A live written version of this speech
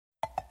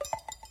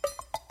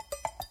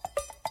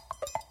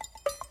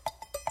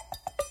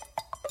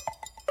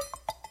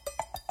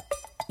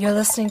You're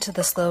listening to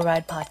the Slow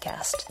Ride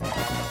Podcast.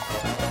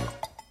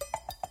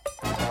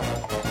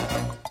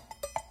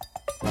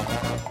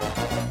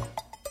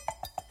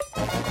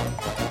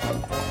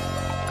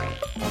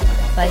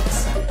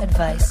 Bites,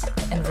 advice,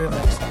 and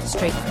rumors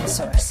straight from the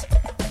source.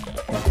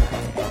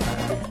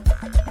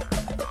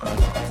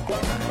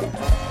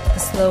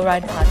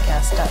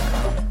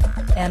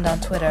 TheSlowRidePodcast.com and on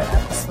Twitter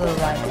at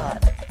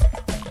TheSlowRidePod.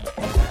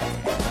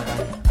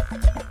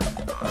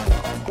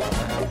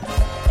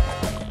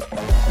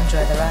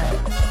 Enjoy the ride.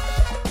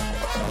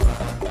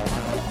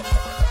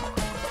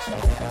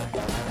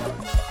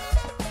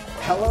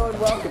 Hello and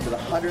welcome to the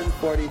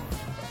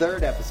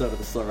 143rd episode of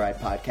the Slow Ride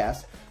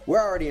Podcast. We're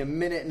already a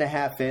minute and a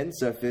half in,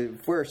 so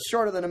if we're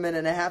shorter than a minute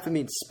and a half, it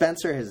means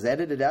Spencer has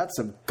edited out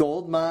some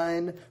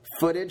goldmine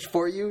footage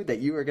for you that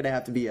you are going to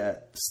have to be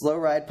a Slow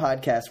Ride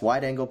Podcast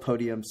Wide Angle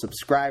Podium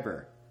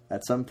subscriber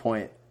at some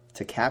point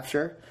to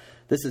capture.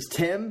 This is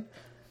Tim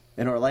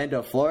in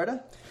Orlando,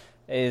 Florida.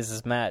 Hey, this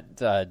is Matt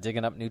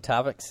digging up new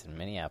topics in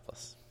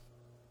Minneapolis.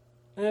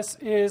 This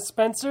is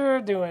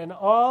Spencer doing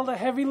all the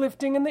heavy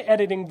lifting in the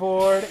editing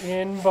board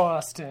in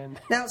Boston.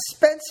 Now,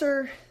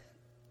 Spencer,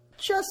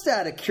 just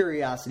out of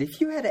curiosity, if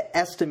you had an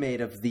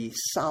estimate of the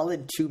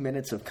solid 2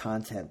 minutes of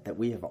content that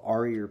we have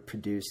already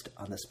produced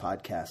on this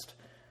podcast,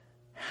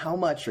 how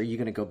much are you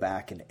going to go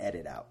back and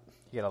edit out?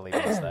 You gotta leave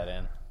us that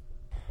in.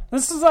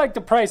 This is like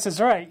The Price is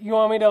Right. You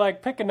want me to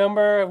pick a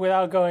number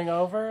without going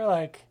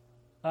over?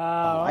 Bob,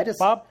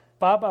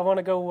 I want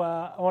to go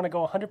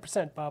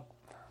 100%, Bob.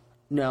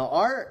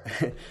 No,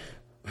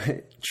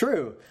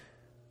 true,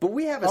 but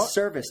we have a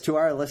service to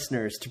our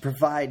listeners to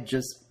provide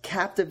just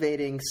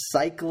captivating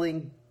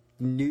cycling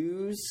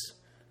news,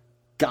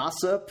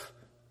 gossip,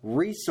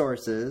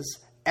 resources,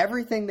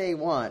 everything they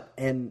want,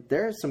 and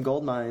there are some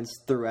gold mines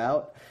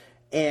throughout.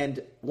 And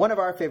one of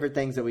our favorite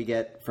things that we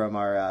get from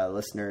our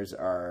listeners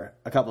are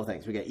a couple of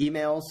things. We get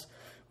emails,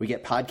 we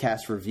get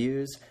podcast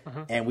reviews,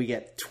 and we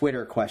get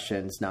Twitter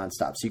questions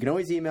nonstop. So you can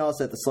always email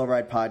us at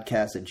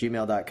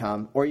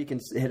theslowridepodcast@gmail.com, or you can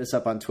hit us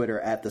up on Twitter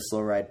at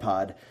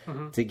theslowridepod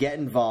to get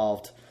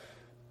involved.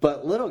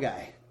 But little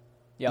guy,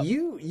 Yep.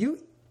 you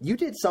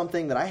did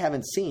something that I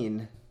haven't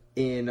seen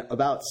in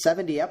about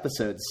 70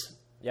 episodes.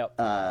 Yep.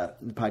 The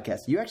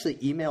podcast. You actually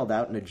emailed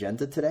out an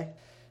agenda today.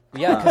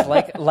 Yeah, because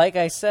like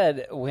I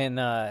said, when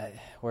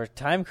we're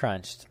time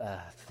crunched,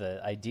 the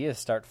ideas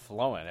start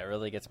flowing. It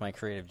really gets my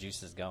creative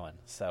juices going.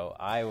 So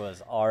I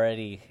was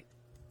already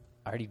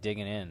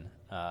digging in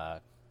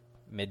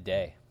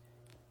midday.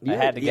 I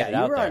had to get it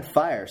out you were there. on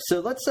fire.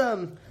 So let's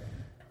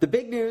the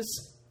big news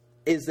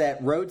is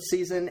that road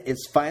season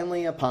is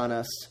finally upon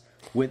us.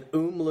 With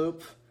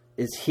Loop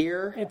is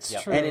here. It's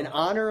Yep. true. And in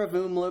honor of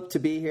Loop to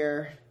be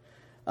here,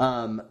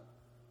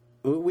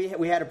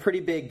 we had a pretty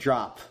big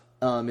drop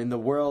in the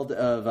world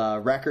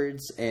of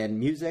records and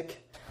music.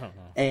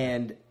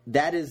 And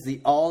that is the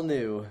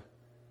all-new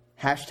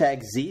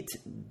hashtag Zeet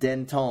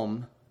Den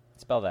Tom.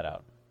 Spell that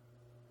out.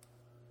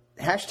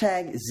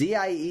 Hashtag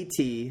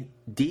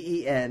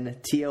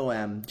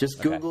ZIETDENTOM. Just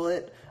Okay. Google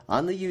it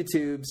on the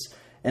YouTubes.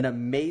 An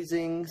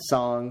amazing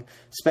song.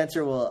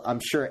 Spencer will,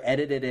 I'm sure,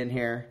 edit it in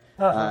here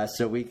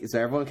so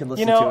everyone can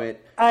listen to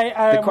it.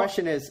 The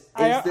question is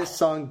this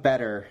song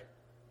better?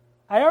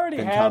 I already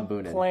than had Tom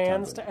Boonen.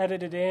 plans to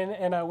edit it in,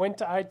 and I went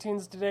to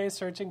iTunes today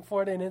searching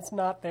for it, and it's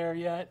not there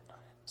yet.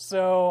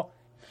 So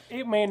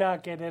it may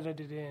not get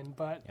edited in,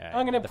 but Yeah,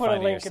 I'm going to put a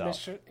define it link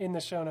yourself. in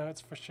the show notes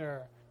for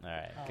sure. All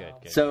right, good.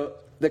 So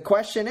the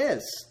question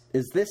is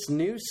this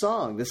new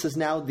song, this is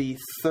now the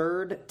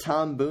third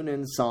Tom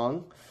Boonen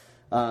song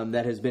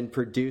that has been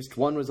produced.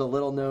 One was a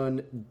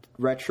little-known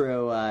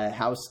retro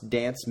house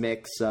dance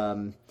mix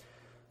from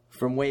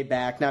way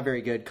back, not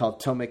very good, called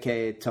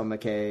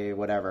Tomake,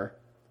 whatever.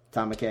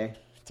 Tomake,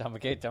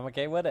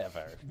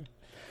 whatever.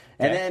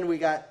 And then we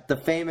got the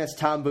famous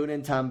Tom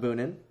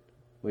Boonen,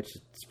 which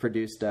has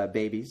produced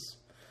babies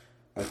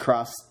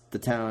across the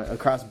town,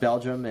 across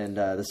Belgium and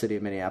the city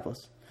of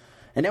Minneapolis.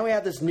 And now we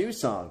have this new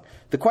song.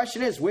 The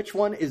question is, which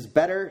one is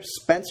better?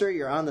 Spencer,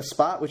 you're on the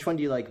spot. Which one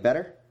do you like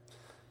better?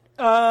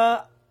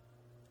 Why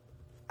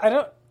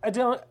can't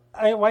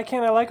I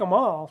like them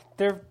all?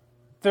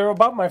 They're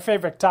about my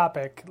favorite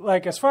topic.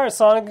 Like, as far as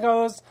song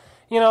goes,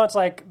 it's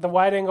like the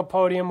wide angle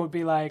podium would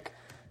be like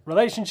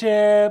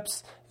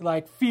relationships,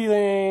 like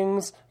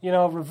feelings,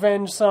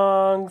 revenge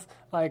songs,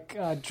 like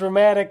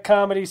dramatic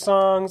comedy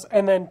songs,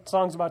 and then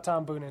songs about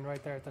Tom Boonen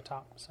right there at the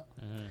top. So.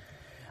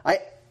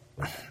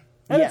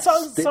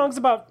 Songs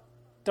about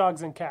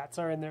dogs and cats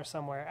are in there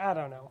somewhere. I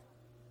don't know.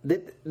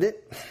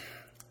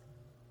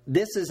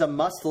 This is a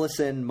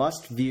must-listen,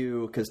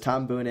 must-view, because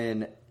Tom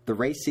Boonen, the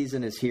race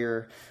season is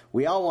here.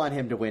 We all want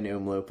him to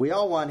win Loop. We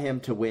all want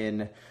him to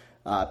win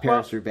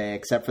Paris-Roubaix,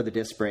 except for the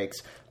disc brakes.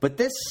 But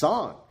this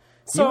song,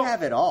 you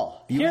have it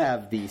all. You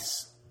have these.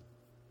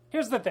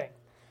 Here's the thing.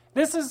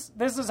 This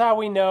is how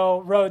we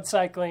know road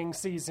cycling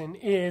season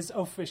is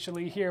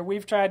officially here.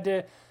 We've tried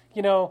to,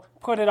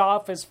 put it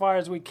off as far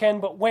as we can,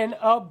 but when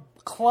a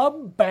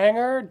club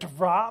banger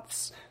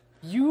drops,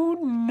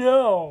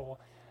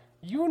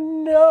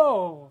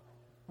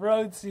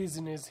 road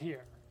season is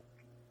here.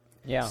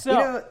 Yeah.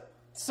 So,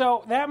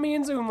 so that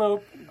means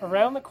Umloop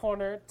around the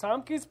corner.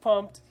 Tomke's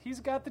pumped. He's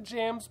got the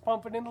jams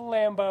pumping in the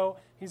Lambo.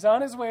 He's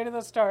on his way to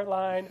the start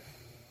line.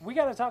 We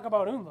got to talk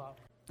about Umloop.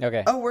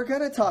 Okay. Oh, we're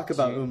going to talk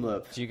about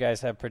Umloop. Do you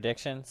guys have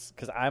predictions?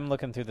 Because I'm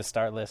looking through the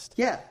start list.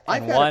 Yeah,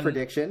 I've and got one, a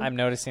prediction. I'm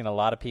noticing a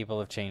lot of people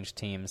have changed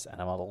teams, and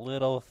I'm a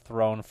little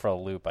thrown for a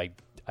loop. I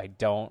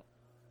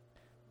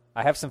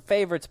have some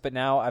favorites, but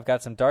now I've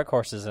got some dark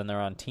horses, and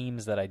they're on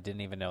teams that I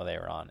didn't even know they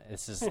were on.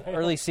 This is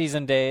early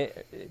season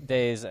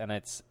days, and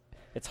it's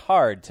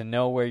hard to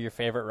know where your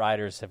favorite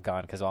riders have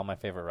gone because all my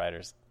favorite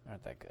riders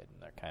aren't that good.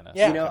 And they're kind of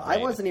I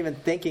wasn't even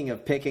thinking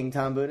of picking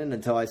Tom Boonen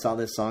until I saw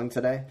this song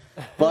today.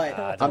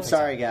 But I'm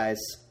sorry, guys.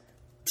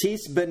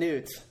 Tice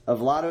Benoot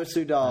of Lotto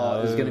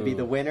Soudal is going to be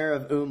the winner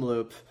of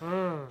Umloop.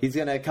 He's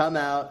going to come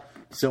out.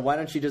 So why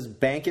don't you just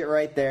bank it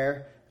right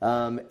there?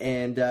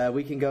 And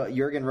we can go.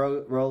 Jurgen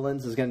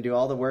Rollins is going to do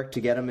all the work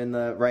to get him in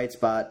the right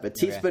spot. But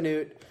Tice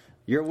Benoot,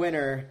 your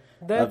winner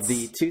of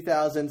the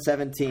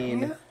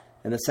 2017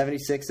 and the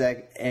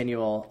 76th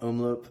annual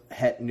Umloop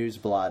Het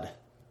Nieuwsblad.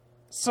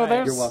 So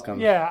there's, you're welcome.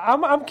 Yeah,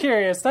 I'm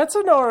curious. That's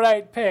an all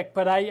right pick,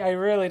 but I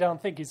really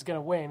don't think he's going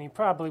to win. He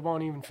probably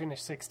won't even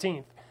finish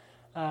 16th.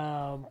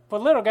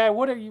 But little guy,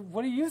 what are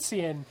you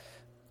seeing?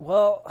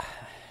 Well,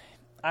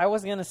 I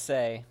was gonna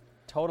say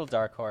total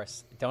dark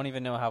horse. Don't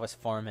even know how his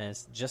form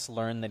is. Just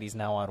learned that he's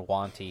now on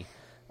Wanty.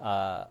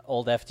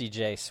 Old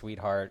FDJ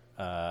sweetheart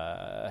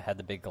had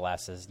the big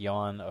glasses.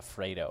 Jan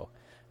Alfredo.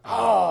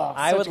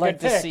 I would like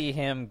to see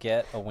him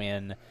get a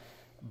win.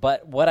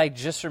 But what I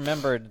just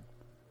remembered,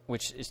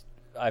 which is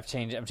I'm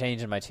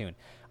changing my tune.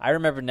 I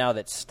remember now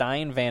that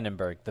Stein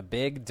Vandenberg, the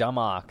big dumb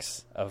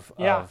ox of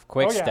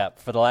Quick Step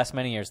for the last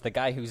many years, the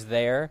guy who's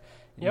there,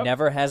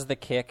 never has the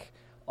kick,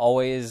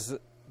 always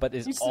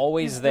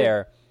always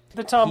there.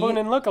 The Tom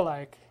Boonen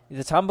lookalike.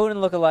 The Tom Boonen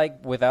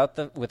lookalike without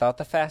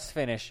the fast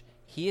finish.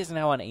 He is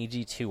now on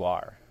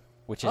AG2R,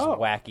 which is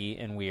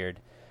wacky and weird.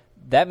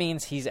 That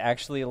means he's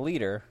actually a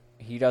leader.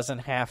 He doesn't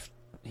have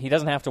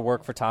to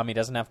work for Tom. He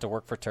doesn't have to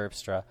work for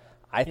Terpstra.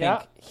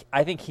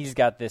 I think he's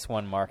got this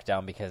one marked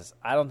down because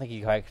I don't think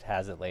he quite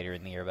has it later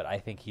in the year, but I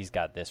think he's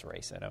got this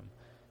race in him.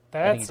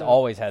 I think he's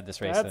always had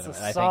this race in him. That's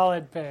a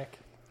solid pick.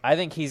 I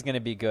think he's going to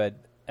be good,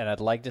 and I'd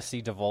like to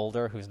see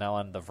DeVolder, who's now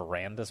on the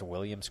Verandas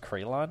Williams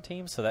Creelon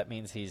team, so that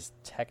means he's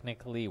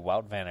technically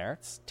Wout van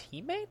Aert's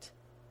teammate?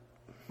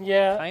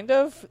 Yeah. Kind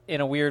of,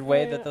 in a weird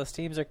way that those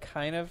teams are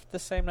kind of the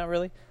same, not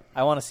really.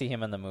 I want to see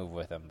him in the move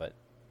with him, but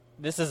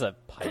this is a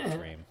pipe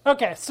dream.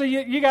 Okay, so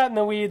you got in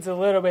the weeds a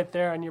little bit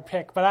there on your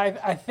pick, but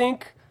I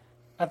think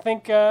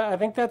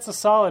that's a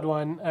solid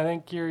one. I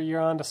think you're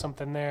onto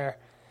something there.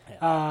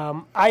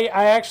 Yeah. I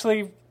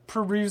actually,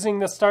 perusing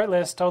the start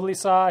list, totally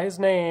saw his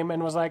name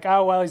and was like,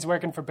 oh well, he's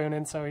working for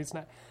Boonen, so he's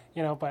not,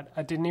 But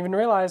I didn't even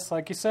realize,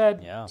 like you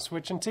said,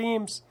 switching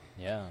teams.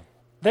 Yeah.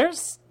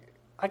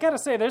 I gotta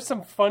say, there's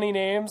some funny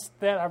names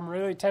that I'm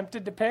really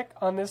tempted to pick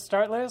on this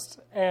start list,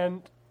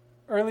 and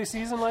early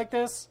season like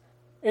this.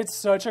 It's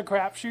such a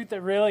crapshoot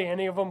that really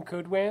any of them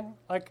could win.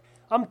 Like,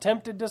 I'm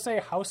tempted to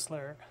say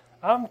Hausler.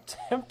 I'm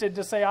tempted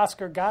to say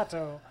Oscar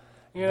Gatto.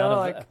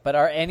 But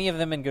are any of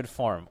them in good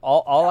form?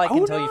 All I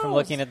can tell you from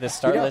looking at this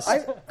start list,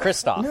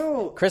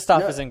 Christoph.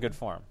 Christoph is in good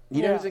form.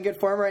 You know who's in good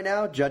form right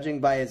now?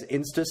 Judging by his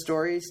Insta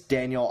stories,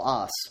 Daniel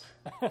Oss.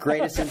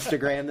 Greatest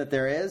Instagram that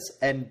there is,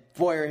 and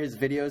boy, are his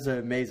videos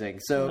amazing.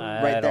 So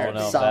right there,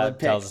 solid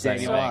pick,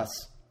 Daniel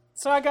Oss.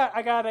 So I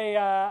got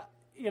a,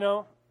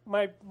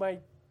 my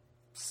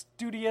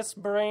studious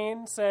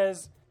brain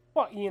says,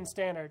 well, Ian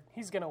Stannard,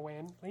 he's going to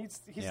win. He's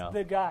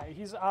the guy.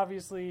 He's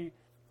obviously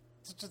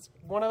just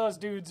one of those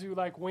dudes who,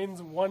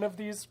 wins one of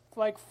these,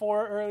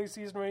 4 early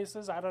season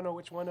races. I don't know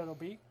which one it'll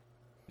be.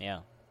 Yeah.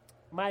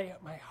 My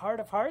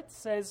heart of hearts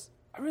says,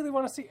 I really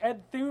want to see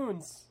Ed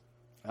Thunes.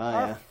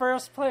 Our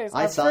first place.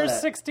 Our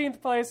first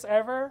 16th place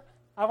ever.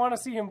 I want to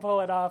see him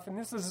pull it off, and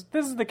this is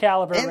the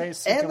caliber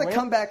race. And the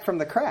comeback from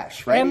the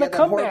crash, right? And he had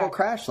that horrible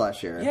crash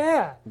last year.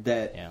 Yeah.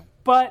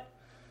 But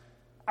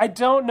I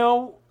don't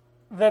know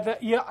that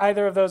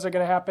either of those are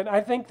going to happen. I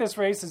think this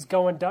race is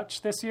going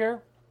Dutch this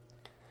year.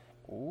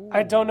 Ooh.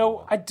 I don't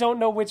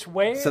know which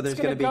way. So there's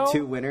going to be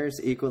 2 winners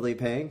equally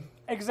paying.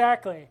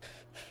 Exactly.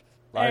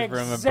 Lars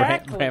Broom and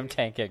Bram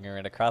Tankink are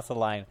going to cross the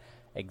line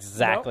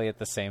exactly at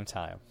the same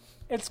time.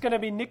 It's going to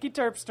be Nicky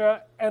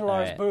Terpstra and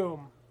Lars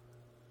Boom.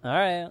 All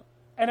right.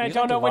 And I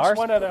don't know which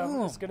one of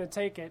them is going to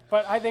take it,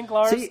 but I think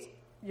Lars, he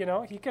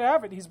could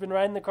have it. He's been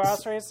riding the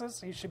cross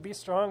races. He should be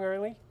strong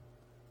early.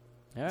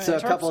 All right. So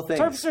a couple of things.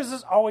 Terpstra's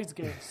is always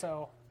good,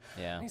 so.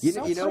 Yeah.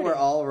 We're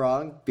all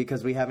wrong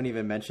because we haven't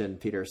even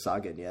mentioned Peter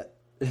Sagan yet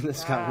in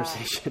this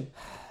conversation.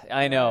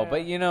 I know,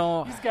 but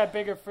he's got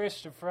bigger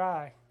fish to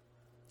fry.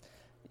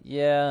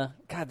 Yeah.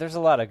 God, there's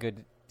a lot of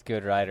good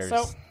riders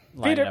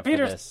lining up for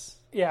this.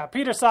 Yeah,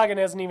 Peter Sagan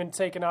hasn't even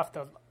taken off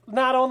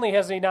not only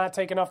has he not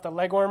taken off the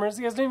leg warmers,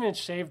 he hasn't even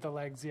shaved the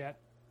legs yet.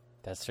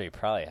 That's true. He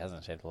probably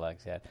hasn't shaved the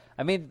legs yet.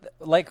 I mean,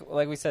 like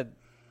we said,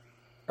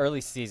 early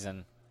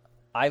season,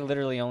 I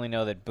literally only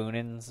know that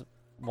Boonen's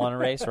won a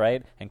race,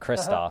 right? And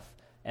Christoph.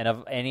 And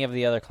of any of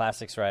the other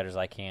classics riders,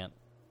 I can't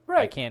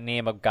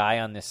name a guy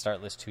on this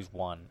start list who's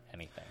won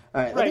anything.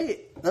 All right,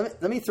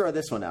 let me throw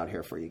this one out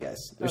here for you guys.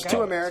 There's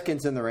two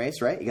Americans in the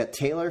race, right? You got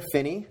Taylor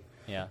Phinney,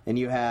 and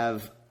you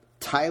have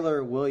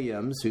Tyler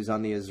Williams, who's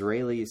on the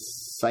Israeli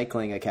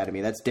Cycling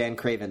Academy. That's Dan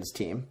Craven's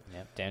team.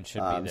 Yep, Dan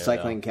should be there.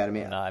 Cycling Academy.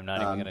 No, I'm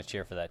not even going to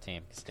cheer for that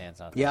team because Dan's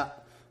not there. Yeah,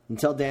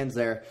 until Dan's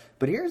there.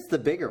 But here's the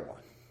bigger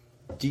one.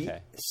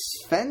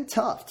 Sven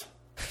Tuft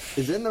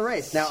is in the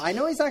race. Now, I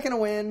know he's not going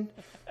to win,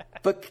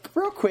 but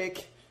real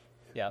quick,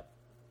 yep.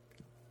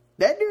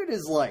 That dude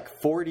is like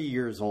 40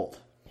 years old.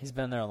 He's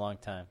been there a long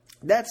time.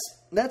 That's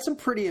some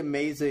pretty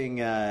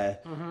amazing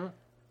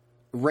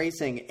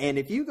racing. And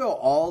if you go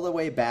all the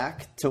way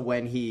back to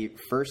when he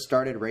first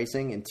started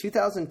racing, in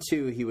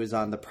 2002, he was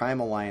on the Prime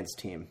Alliance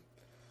team.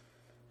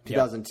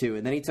 2002. Yep.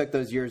 And then he took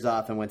those years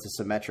off and went to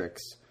Symmetrics.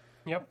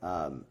 Yep.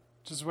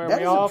 Which is where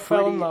we all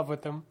fell in love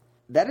with him.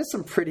 That is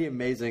some pretty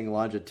amazing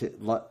longevity,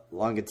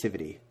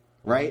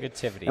 right?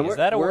 Longevity. Is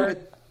that a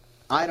word?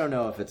 I don't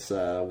know if it's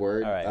a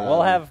word. All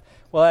right.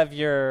 We'll have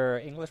your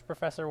English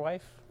professor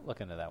wife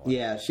look into that one.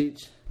 Yeah, she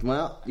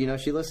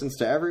listens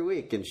to every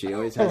week, and she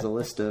always has a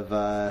list of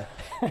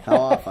how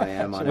off I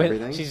am on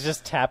everything. She's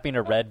just tapping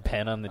a red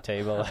pen on the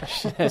table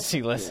as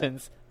she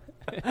listens.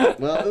 Yeah.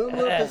 Well,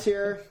 Umloop is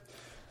here,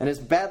 and as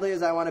badly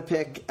as I want to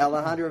pick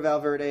Alejandro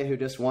Valverde, who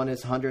just won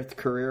his 100th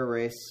career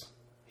race,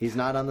 he's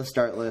not on the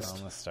start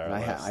list.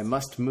 I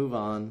must move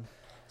on.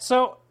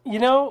 So, you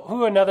know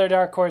who another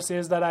dark horse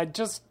is that I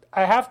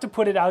have to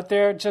put it out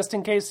there just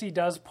in case he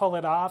does pull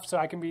it off, so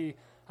I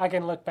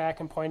can look back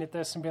and point at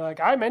this and be like,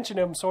 I mentioned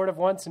him sort of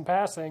once in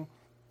passing.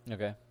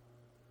 Okay.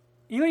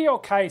 Elio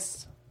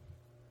Kais.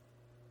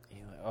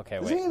 Okay,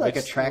 wait. Isn't he like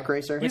a track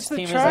racer? He's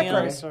the track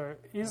racer.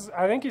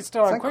 I think he's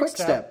still on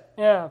Quick-Step.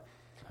 Yeah.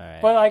 All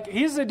right. But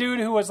he's the dude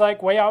who was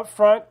way out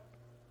front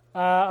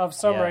of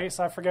some race,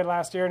 I forget,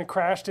 last year, and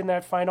crashed in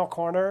that final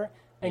corner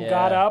and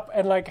got up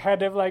and had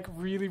to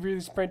really,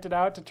 really sprint it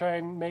out to try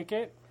and make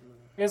it.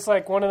 It's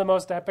one of the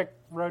most epic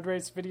road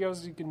race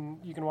videos you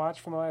can watch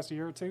from the last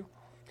year or two.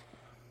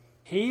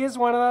 He is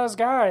one of those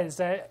guys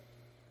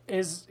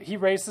he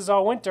races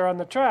all winter on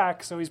the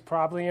track, so he's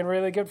probably in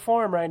really good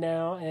form right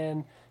now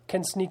and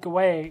can sneak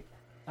away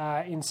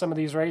in some of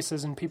these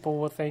races, and people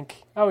will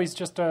think, oh, he's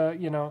just a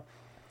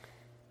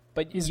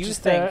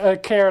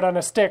carrot on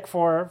a stick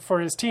for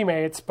his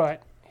teammates,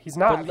 but he's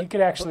not. He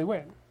could actually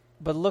win.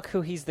 But look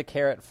who he's the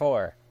carrot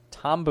for: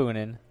 Tom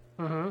Boonen,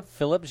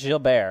 Philip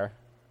Gilbert,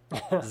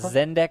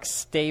 Zendek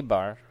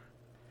Stabar,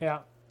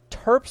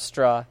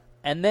 Terpstra,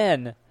 and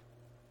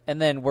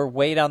then we're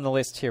way down the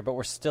list here, but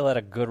we're still at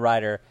a good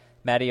rider,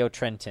 Matteo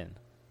Trentin.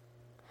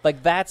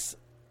 That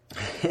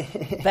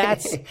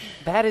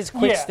is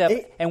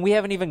Quick-Step, and we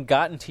haven't even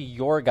gotten to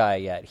your guy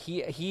yet.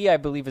 He I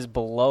believe is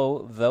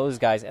below those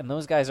guys, and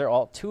those guys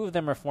are two of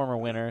them are former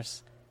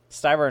winners.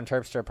 Stibar and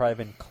Terpstra have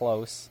probably been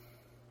close.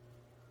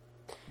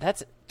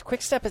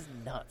 Quick-Step is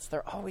nuts.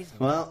 They're always nuts.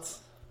 Well,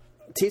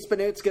 T.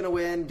 Spanut's going to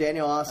win.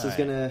 Daniel Oss is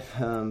going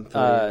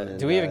to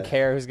do we even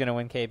care who's going to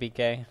win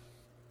KBK?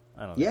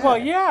 I don't know. Yeah. Well,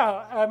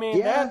 yeah. I mean,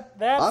 that's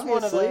obviously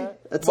one of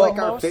the... It's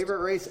our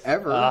favorite race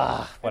ever.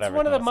 It's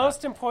one of the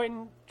most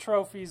important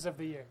trophies of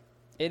the year.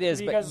 It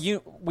is, but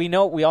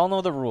we all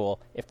know the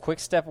rule. If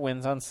Quick-Step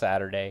wins on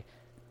Saturday,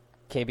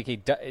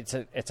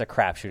 KBK, it's a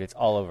crapshoot. It's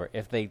all over.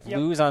 If they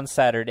lose on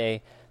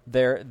Saturday,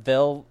 their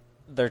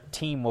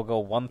team will go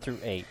 1 through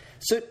 8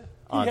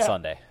 on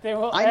Sunday. They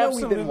will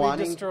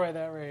absolutely destroy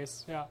that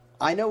race. Yeah.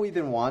 I know we've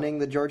been wanting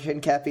the George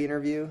Hincapie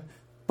interview,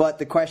 but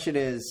the question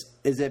is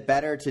it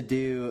better to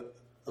do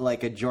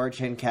a George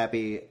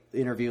Hincapie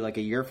interview a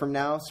year from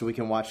now so we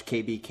can watch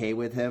KBK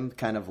with him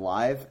kind of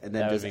live and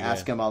then just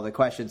ask him all the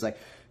questions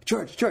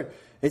George,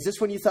 is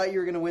this when you thought you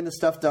were going to win the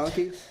stuffed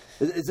donkey?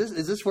 Is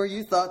this where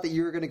you thought that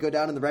you were going to go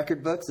down in the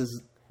record books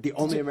as the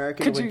only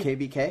American to win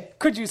KBK?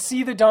 Could you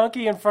see the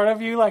donkey in front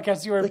of you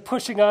as you were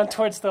pushing on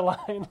towards the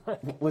line?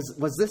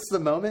 Was this the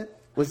moment?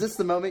 Was this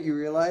the moment you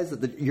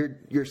realized that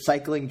your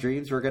cycling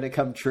dreams were going to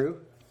come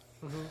true?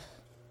 Mm-hmm.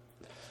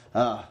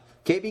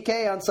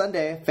 KBK on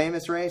Sunday,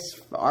 famous race,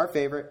 our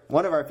favorite,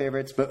 one of our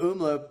favorites, but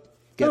Umloop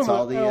gets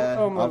all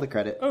the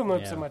credit.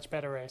 Umloop's a much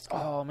better race.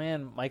 Oh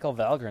man, Michael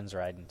Valgren's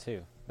riding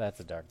too. That's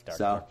a dark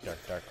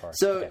horse.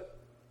 So,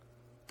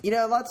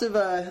 lots of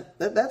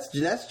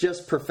that's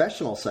just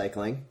professional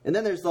cycling, and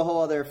then there's the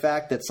whole other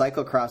fact that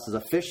cyclocross is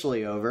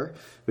officially over.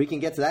 We can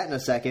get to that in a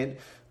second.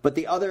 But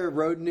the other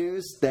road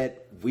news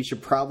that we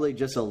should probably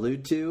just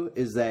allude to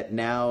is that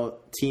now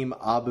Team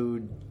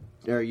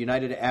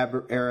United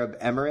Arab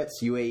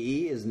Emirates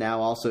 (UAE) is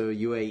now also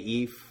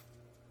UAE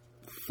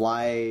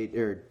Fly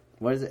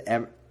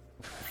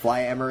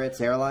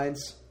Emirates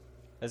Airlines.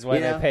 That's why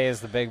they pay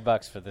us the big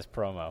bucks for this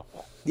promo.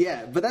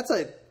 Yeah, but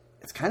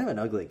it's kind of an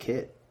ugly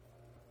kit.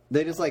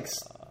 They just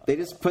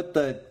put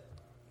the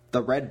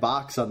red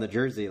box on the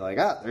jersey,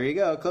 there you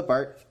go, clip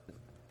art. I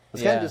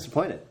was kind of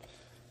disappointed.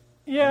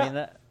 Yeah, I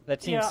mean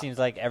that team seems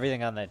like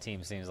everything on that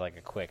team seems like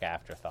a quick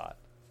afterthought,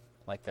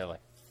 they're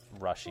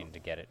rushing to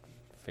get it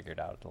figured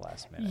out at the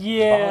last minute.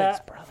 Yeah,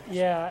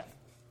 yeah.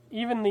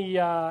 even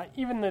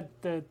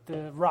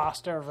the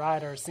roster of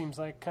riders seems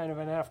like kind of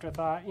an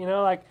afterthought. You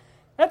know, like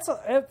it's.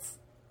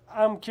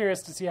 I'm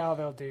curious to see how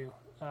they'll do.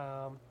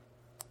 I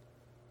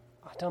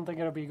don't think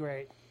it'll be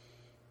great.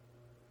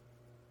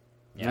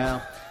 Yeah.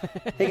 Well,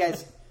 hey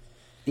guys,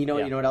 you know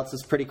Yeah. what else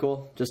is pretty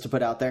cool? Just to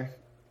put out there,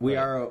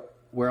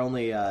 we're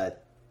only a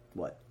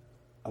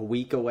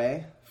week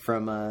away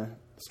from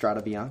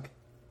Strada Bianca.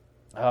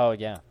 Oh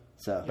yeah,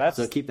 So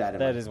that's keep that in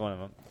That mind. is one of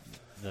them.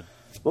 The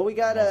Well, we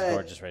got most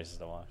gorgeous races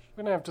to watch.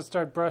 We're gonna have to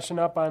start brushing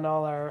up on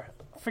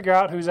figure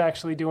out who's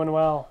actually doing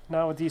well.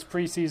 Not with these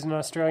preseason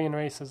Australian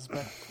races,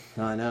 but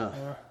I know.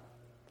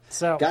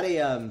 so Got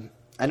a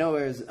I know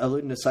I was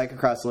alluding to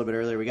cyclocross a little bit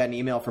earlier. We got an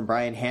email from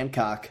Brian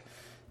Hancock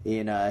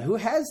who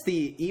has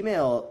the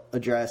email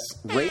address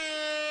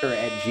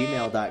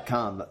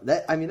racer@gmail.com.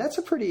 That's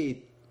a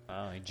pretty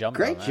Oh, he jumped.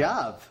 great on that.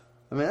 job.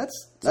 I mean,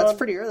 that's So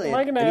pretty early. Am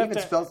I gonna It have even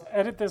to spells-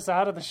 edit this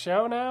out of the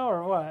show now,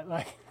 or what?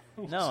 Like,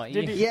 No,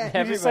 did he- you, Yeah,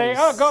 did you say,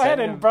 everybody "Oh, go ahead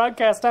send and him-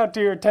 broadcast out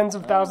to your tens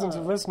of thousands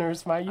of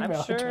listeners my email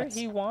I'm sure address"?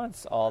 he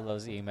wants all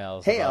those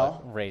emails Hey,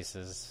 about Al.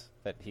 races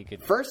that he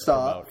could. First,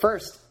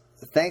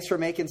 thanks for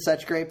making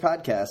such great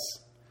podcasts.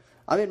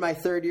 I'm in my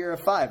third year of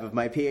 5 of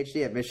my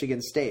PhD at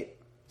Michigan State,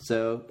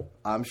 so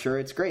I'm sure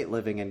it's great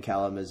living in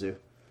Kalamazoo.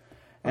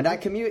 And I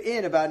commute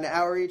in about an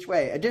hour each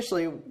way.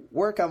 Additionally,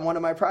 work on one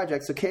of my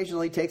projects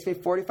occasionally takes me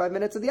 45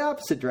 minutes in the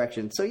opposite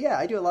direction. So yeah,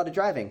 I do a lot of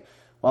driving.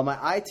 While my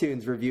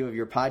iTunes review of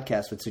your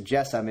podcast would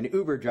suggest I'm an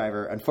Uber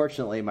driver,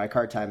 unfortunately my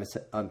car time is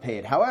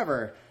unpaid.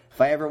 However,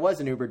 if I ever was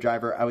an Uber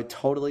driver, I would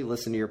totally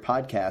listen to your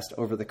podcast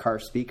over the car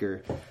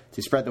speaker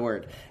to spread the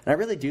word. And I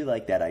really do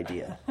like that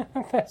idea.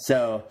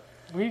 So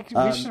We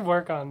should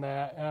work on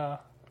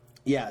that.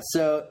 yeah,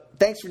 so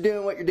thanks for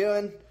doing what you're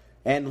doing.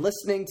 And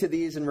listening to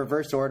these in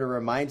reverse order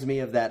reminds me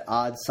of that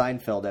odd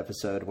Seinfeld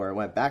episode where it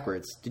went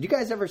backwards. Did you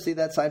guys ever see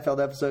that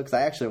Seinfeld episode? Because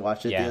I actually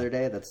watched it Yeah. the other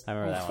day. I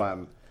remember that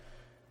fun.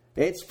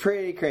 It's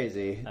pretty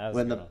crazy That was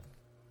when a the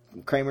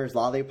good Kramer's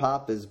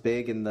lollipop is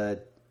big in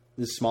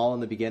is small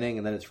in the beginning,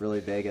 and then it's really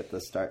big at the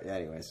start.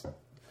 Anyways,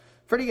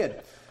 pretty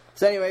good.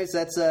 So, anyways,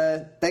 that's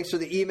thanks for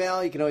the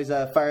email. You can always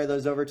fire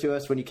those over to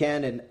us when you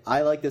can. And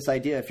I like this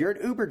idea. If you're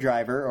an Uber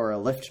driver or a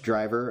Lyft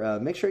driver,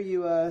 make sure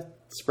you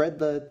spread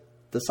the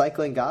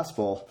cycling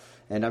gospel,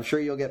 and I'm sure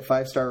you'll get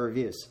 5-star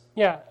reviews.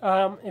 Yeah.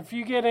 If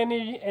you get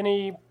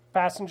any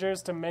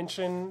passengers to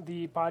mention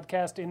the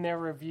podcast in their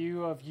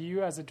review of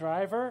you as a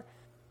driver,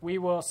 we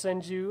will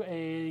send you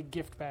a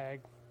gift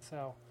bag.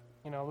 So,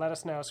 let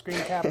us know. Screen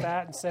cap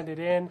that and send it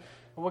in, and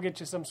we'll get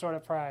you some sort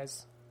of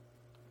prize.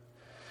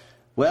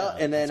 Well,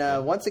 and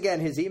then once again,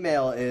 his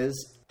email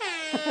is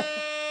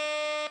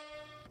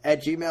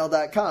at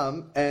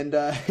gmail.com, and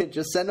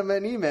just send him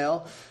an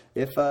email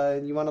if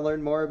you want to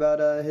learn more about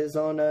his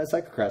own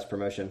cyclocross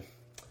promotion.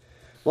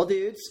 Well,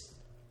 dudes,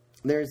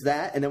 there's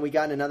that. And then we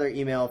got another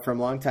email from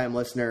longtime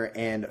listener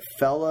and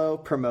fellow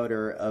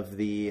promoter of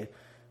the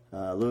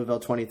Louisville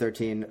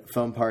 2013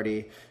 foam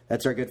party.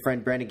 That's our good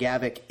friend Brandon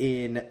Gavick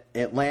in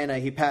Atlanta.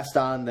 He passed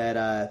on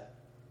that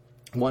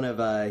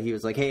he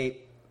was like, hey,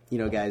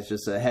 guys,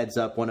 just a heads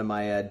up. One of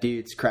my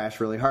dudes crashed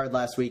really hard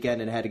last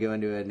weekend and had to go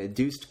into an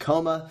induced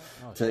coma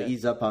to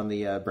ease up on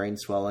the brain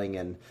swelling.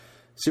 And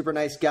super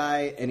nice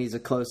guy, and he's a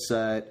close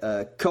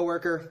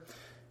coworker.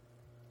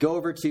 Go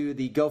over to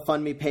the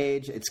GoFundMe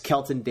page. It's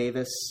Kelton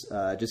Davis.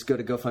 Just go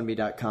to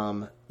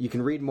GoFundMe.com. You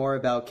can read more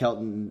about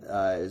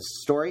Kelton's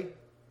story.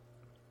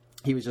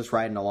 He was just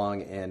riding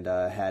along and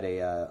had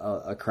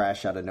a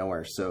crash out of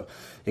nowhere. So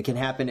it can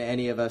happen to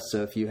any of us.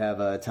 So if you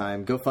have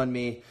time,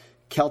 GoFundMe,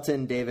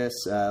 Kelton Davis,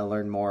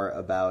 learn more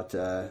about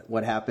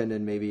what happened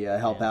and maybe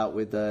help out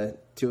with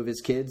 2 of his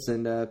kids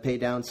and pay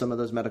down some of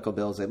those medical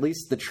bills. At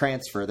least the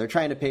transfer. They're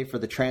trying to pay for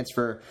the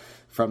transfer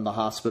from the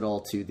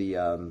hospital to the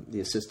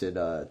assisted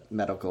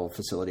medical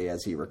facility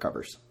as he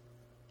recovers.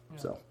 Yeah.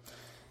 So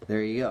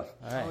there you go.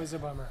 All right. Always a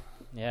bummer.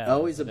 Yeah,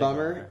 Always a big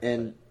bummer.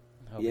 And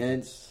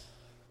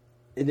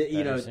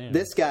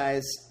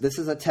this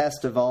is a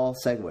test of all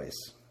segues,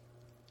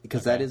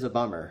 because that is a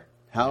bummer.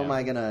 How am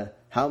I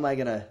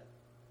gonna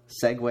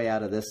segue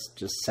out of this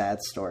just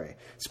sad story?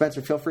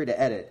 Spencer, feel free to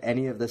edit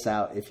any of this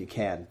out if you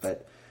can.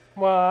 But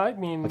Well, I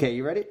mean, okay,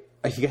 you ready?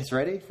 Are you guys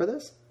ready for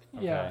this?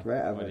 yeah. Okay.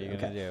 Right, What are you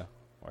gonna do?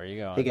 Where are you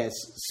going? Hey guys,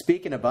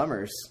 speaking of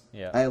bummers,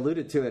 Yeah. I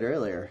alluded to it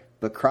earlier,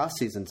 but cross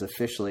season's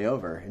officially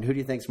over. And who do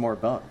you think's more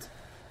bummed?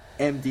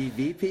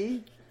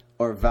 MDVP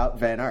or Wout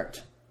van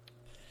Aert?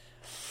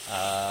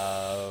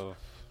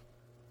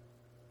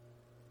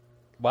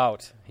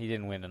 Wout. He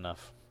didn't win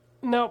enough.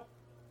 Nope,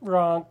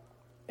 wrong.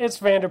 It's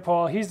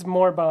Vanderpool. He's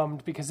more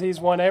bummed because he's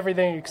won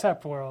everything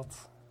except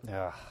Worlds.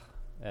 Ugh.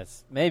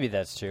 Maybe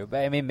that's true,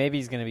 but I mean, maybe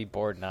he's going to be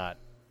bored not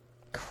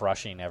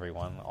crushing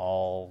everyone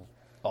all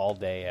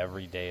day,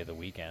 every day of the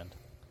weekend.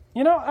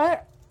 I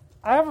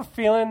have a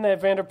feeling that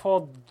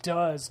Vanderpool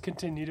does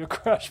continue to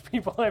crush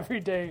people every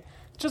day,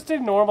 just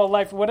in normal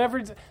life.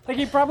 Whatever,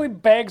 he probably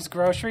bags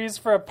groceries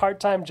for a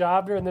part-time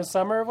job during the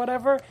summer or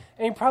whatever,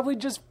 and he probably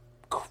just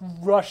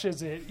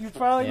crushes it. He's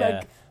probably Yeah.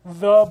 like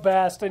the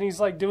best, and he's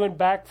like doing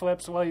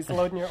backflips while he's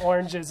loading your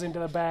oranges into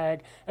the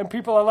bag, and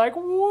people are like,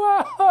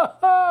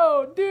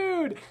 "Whoa,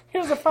 dude!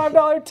 Here's a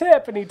 $5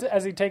 tip." And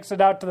as he takes it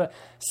out to the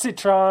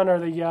Citroen or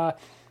the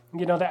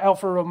the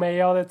Alfa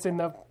Romeo that's in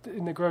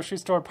the grocery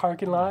store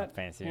parking lot.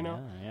 Fancy,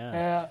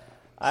 Yeah.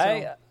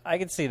 I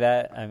could see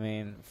that. I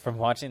mean, from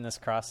watching this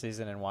cross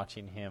season and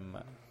watching him,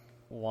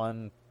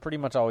 one, pretty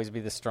much always be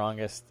the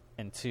strongest,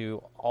 and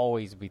two,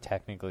 always be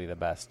technically the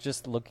best.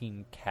 Just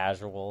looking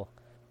casual.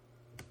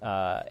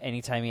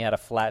 Anytime he had a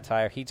flat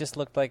tire, he just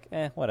looked like,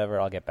 whatever,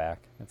 I'll get back.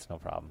 It's no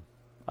problem.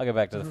 I'll get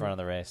back to the front of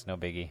the race, no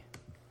biggie.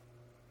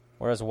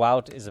 Whereas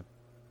Wout is a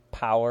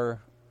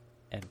power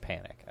and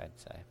panic, I'd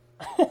say.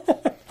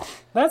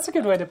 That's a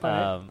good way to put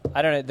it.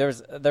 I don't know.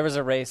 There was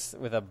a race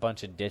with a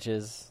bunch of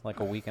ditches like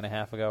a week and a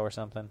half ago or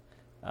something.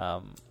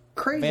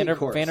 Crazy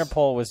course. Van der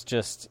Poel was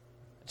just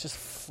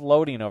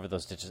floating over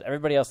those ditches.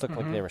 Everybody else looked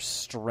like they were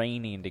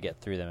straining to get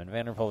through them, and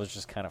Van der Poel was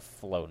just kind of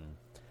floating.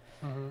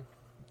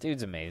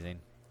 Dude's amazing.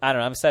 I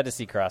don't know. I'm sad to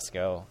see Cross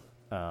go.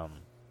 You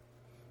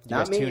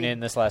guys tune in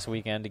this last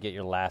weekend to get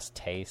your last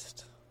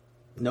taste?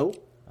 Nope.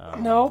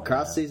 No.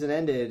 Cross season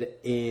ended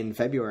in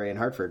February in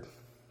Hartford.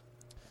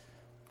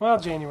 Well,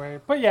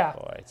 January. But yeah,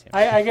 Boy, Tim.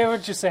 I get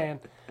what you're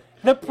saying.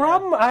 The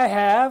problem I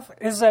have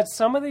is that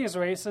some of these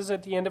races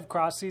at the end of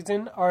cross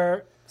season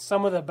are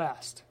some of the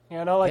best.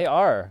 You know, like They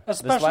are. This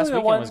especially last the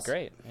weekend ones, was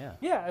great. Yeah.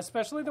 Yeah,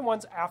 especially the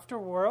ones after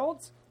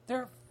Worlds.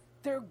 They're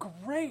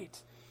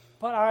great.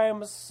 But I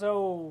am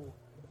so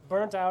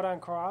burnt out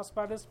on cross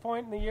by this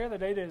point in the year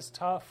that it is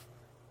tough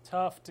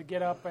to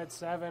get up at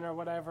 7 or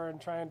whatever and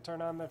try and turn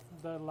on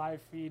the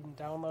live feed and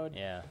download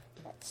Yeah.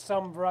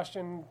 some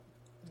Russian,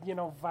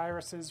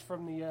 viruses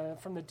from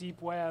the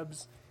deep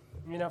webs,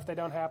 if they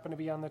don't happen to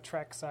be on the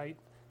Trek site.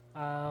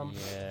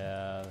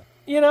 Yeah.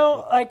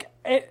 Like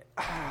it.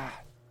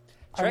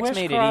 Trek's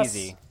made it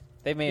easy.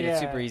 They made it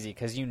super Yeah. easy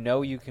because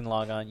you can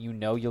log on.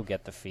 You'll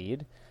get the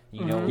feed.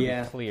 It'll be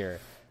Yeah. clear.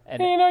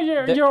 And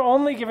You're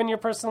only giving your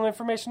personal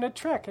information to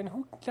Trek,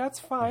 and that's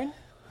fine.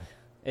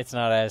 it's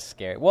not as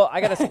scary. Well,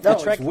 I gotta say, No,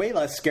 Trek. it's way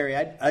less scary.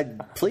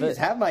 Please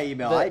have my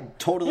email. I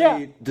totally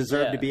Yeah.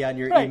 deserve to be on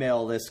your Right.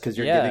 email list because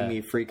you're Yeah. giving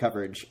me free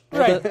coverage.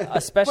 Right.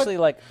 Especially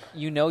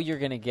you're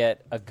gonna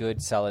get a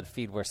good solid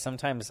feed. Where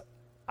sometimes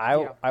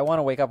I want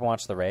to wake up and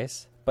watch the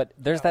race, but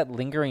there's that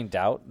lingering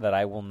doubt that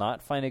I will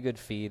not find a good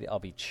feed. I'll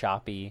be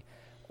choppy,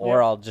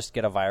 or I'll just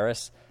get a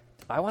virus.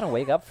 I want to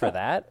wake up for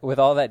that. With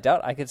all that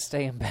doubt, I could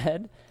stay in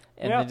bed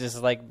and then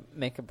just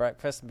make a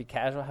breakfast and be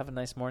casual, have a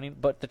nice morning.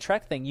 But the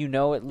Trek thing,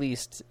 at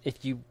least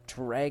if you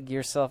drag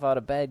yourself out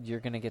of bed, you're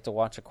going to get to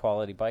watch a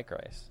quality bike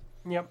race.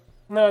 Yep.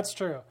 No, it's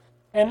true.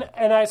 And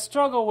I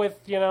struggle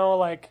with,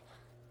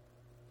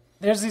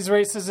 there's these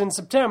races in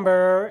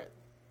September,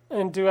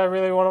 and do I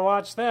really want to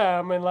watch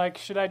them? And,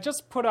 should I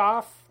just put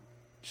off?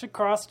 Should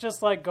cross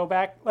just, go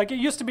back? It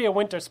used to be a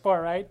winter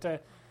sport, right?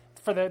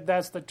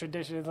 That's the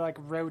tradition.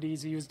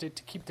 Roadies used it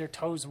to keep their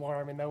toes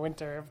warm in the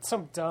winter.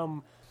 Some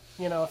dumb,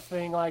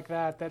 thing like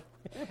that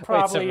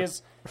probably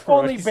is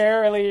only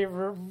barely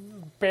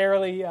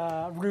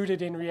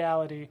rooted in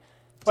reality.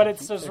 But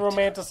it's this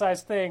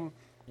romanticized thing.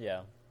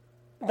 Yeah.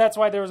 That's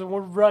why there was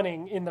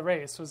running in the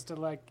race, was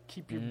to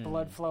keep your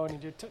blood flowing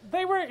in your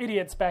they were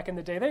idiots back in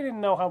the day. They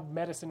didn't know how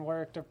medicine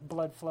worked or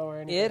blood flow or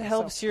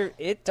anything.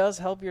 It does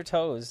help your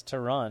toes to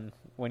run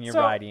when you're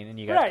So, riding and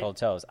you got cold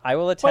toes. I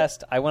will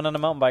attest. I went on a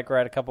mountain bike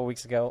ride a couple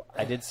weeks ago.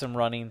 I did some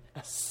running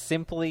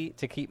simply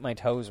to keep my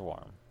toes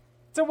warm.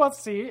 So we'll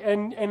see,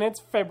 and it's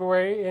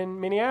February in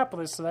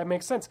Minneapolis, so that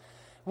makes sense.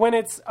 When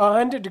it's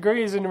 100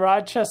 degrees in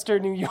Rochester,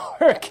 New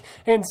York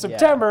in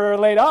September or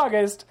late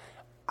August,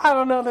 I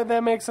don't know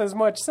that makes as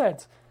much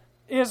sense.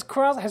 Has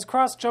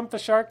Cross jumped the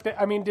shark?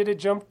 Did it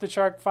jump the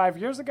shark 5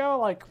 years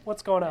ago?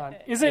 What's going on?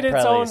 Is it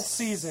its own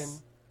season?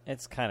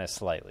 It's kind of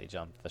slightly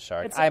jumped the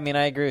shark. I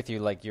agree with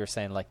you. Like you're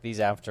saying, these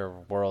after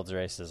Worlds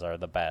races are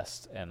the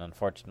best, and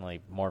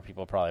unfortunately, more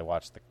people probably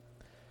watch the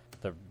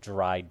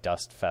dry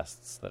dust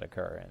fests that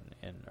occur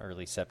in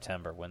early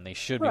September when they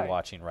should be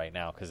watching right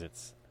now because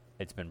it's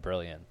been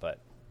brilliant. But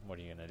what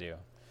are you gonna do?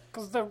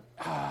 Because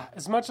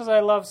as much as I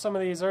love some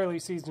of these early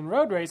season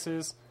road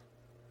races,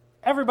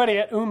 everybody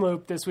at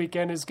Umloop this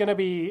weekend is going to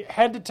be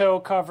head to toe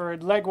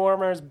covered, leg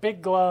warmers,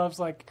 big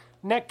gloves,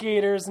 neck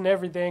gaiters and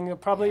everything. They'll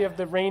probably have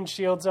the rain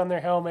shields on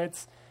their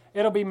helmets.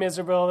 It'll be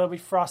miserable. It'll be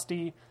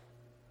frosty.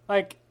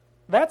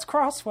 That's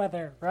cross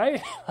weather,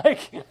 right?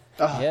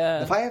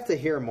 Yeah. If I have to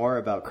hear more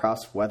about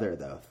cross weather,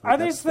 though, Are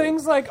these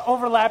things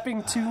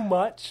overlapping too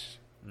much?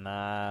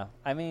 Nah.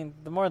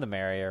 The more the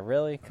merrier,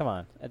 really. Come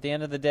on. At the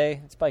end of the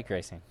day, it's bike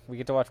racing. We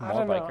get to watch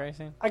more bike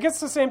racing. I guess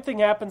the same thing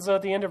happens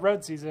at the end of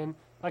road season.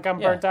 I'm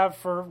burnt out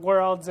for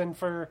Worlds and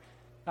for,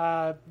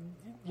 the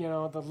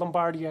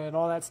Lombardia and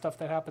all that stuff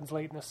that happens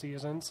late in the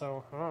season.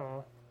 So, I don't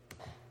know.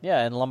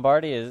 Yeah, and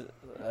Lombardy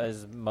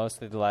is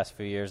mostly the last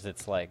few years.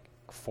 It's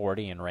like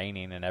 40 and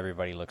raining and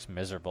everybody looks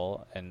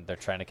miserable and they're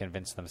trying to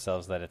convince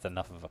themselves that it's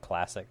enough of a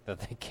classic that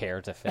they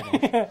care to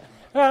finish.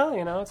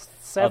 Well, it's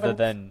the seventh. Other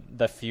than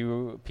the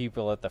few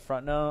people at the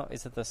front. No,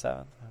 is it the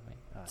seventh?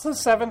 It's the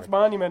seventh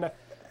monument.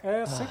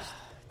 Sixth.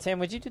 Tim,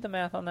 would you do the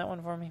math on that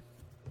one for me?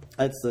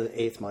 It's the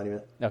 8th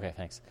monument. Okay,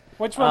 thanks.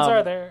 Which ones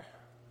are there?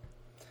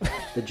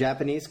 The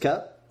Japanese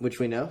Cup, which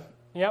we know.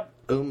 Yep.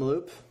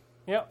 Umloop.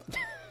 Yep.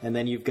 And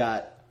then you've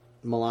got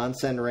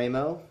Milan-San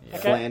Remo,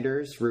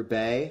 Flanders,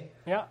 Roubaix,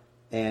 Yeah.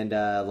 and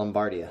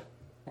Lombardia.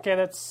 Okay,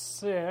 that's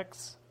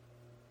 6.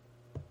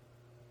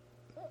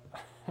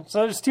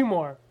 So there's 2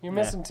 more. You're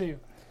missing 2.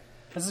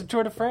 Is it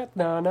Tour de France?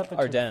 No, not the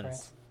Tour de France.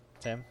 Ardennes.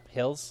 Tim,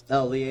 Hills.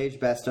 Oh, Liège,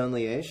 Bastogne,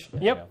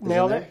 Liège. Yep, Is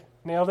nailed in it. there?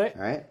 Nailed it.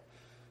 All right.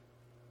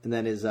 And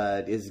then is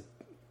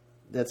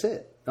that's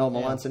it? Oh,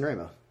 Milan-San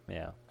Remo.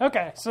 Yeah.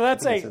 Okay, so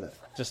that's I 8. said that.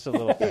 Just a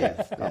little thing.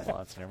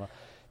 Yeah.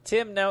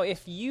 Tim, now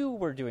if you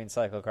were doing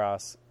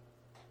cyclocross,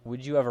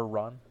 would you ever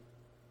run?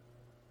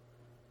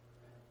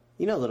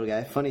 Little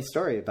guy, funny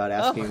story about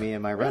asking me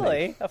am I running.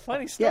 Really? A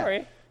funny story.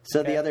 Yeah.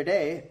 So the other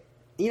day,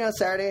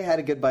 Saturday had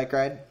a good bike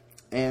ride,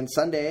 and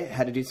Sunday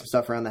had to do some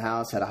stuff around the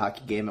house. Had a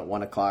hockey game at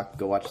 1 o'clock.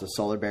 Go watch the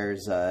Solar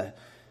Bears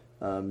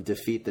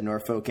defeat the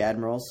Norfolk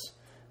Admirals.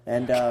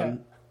 And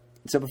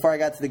so before I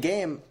got to the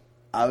game,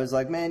 I was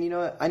like, man, you know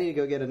what? I need to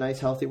go get a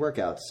nice healthy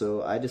workout.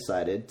 So I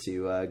decided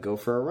to go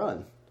for a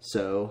run.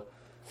 So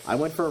I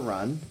went for a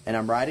run, and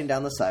I'm riding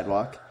down the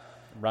sidewalk.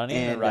 Running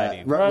And, or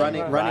riding?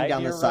 running Ride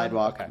down the your run?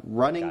 sidewalk, Okay.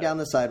 running Got down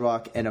the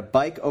sidewalk, and a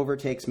bike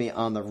overtakes me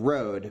on the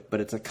road,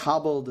 but it's a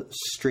cobbled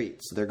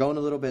street, so they're going a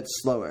little bit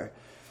slower.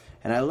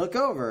 And I look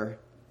over,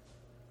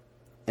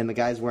 and the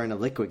guy's wearing a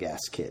Liquigas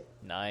kit.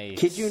 Nice.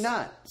 Kid you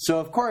not. So,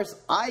 of course,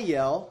 I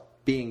yell,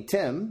 being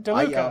Tim,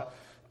 I DeLuca. yell,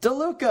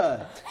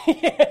 DeLuca!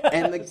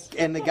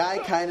 And the guy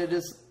kind of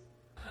just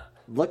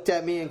looked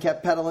at me and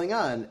kept pedaling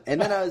on. And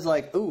then I was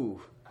like,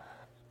 ooh,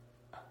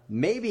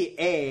 maybe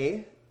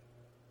A,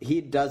 he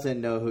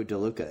doesn't know who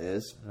DeLuca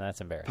is.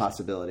 That's embarrassing.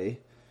 Possibility.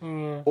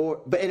 And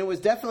it was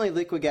definitely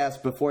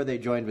Liquigas before they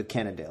joined with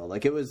Cannondale.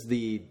 Like it was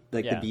the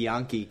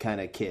Bianchi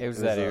kind of kit. It was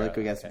that the era.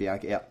 Liquigas Okay.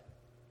 Bianchi. Yeah.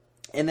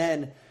 And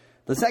then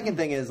the second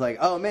thing is like,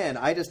 oh man,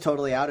 I just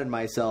totally outed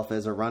myself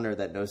as a runner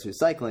that knows who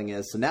cycling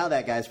is. So now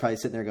that guy's probably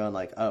sitting there going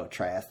like, oh,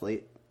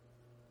 triathlete.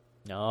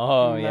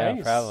 Oh, yeah,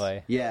 Nice.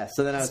 probably. Yeah.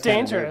 So then I was It's kinda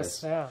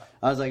dangerous. nervous. Yeah.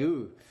 I was like,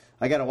 ooh,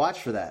 I got to watch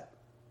for that.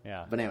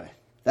 Yeah. But anyway,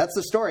 that's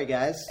the story,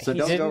 guys. So He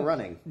don't go didn't-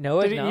 running. No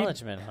Did he-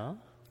 acknowledgement, huh?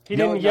 He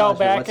No didn't yell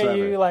acknowledgement back at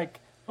you whatsoever. like,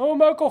 "Oh,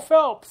 Michael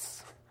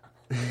Phelps."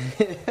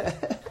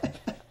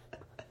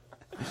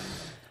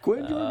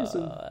 Quinn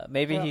Jorgensen.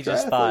 Maybe Yeah. he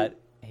just Triathlete.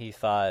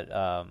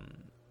 thought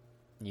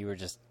you were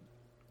just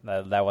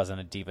that wasn't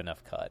a deep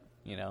enough cut.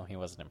 He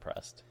wasn't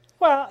impressed.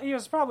 Well, he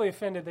was probably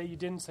offended that you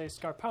didn't say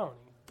Scarponi.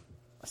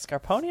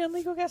 Scarponi on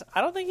Legal Gas? I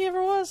don't think he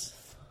ever was.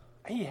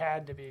 He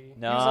had to be.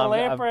 No, he was on I'm-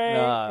 Lamprey,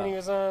 no. and he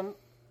was on.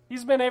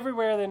 He's been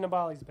everywhere that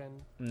Nibali's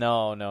been.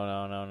 No.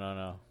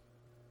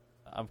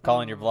 I'm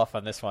calling your bluff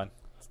on this one.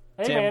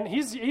 Hey Tim. man,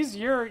 he's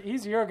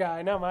your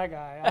guy, not my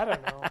guy. I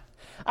don't know.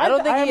 I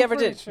don't think I'm he ever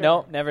pretty did. sure.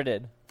 No, never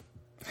did.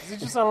 Is he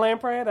just on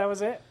Lamprey? That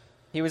was it.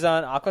 He was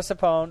on Aqua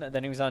Sapone, and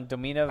then he was on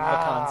Domina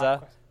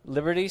Vacanza,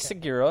 Liberty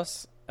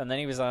Seguros, and then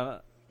he was on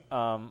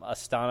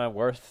Astana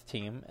Worth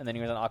team, and then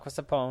he was on Aqua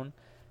Sapone,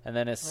 and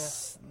then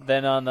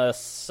then on the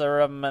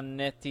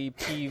Seramaneti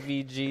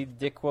PVG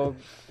Dicwo,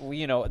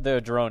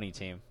 the Droni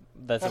team.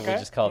 That's what we Okay,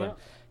 just called yeah. him.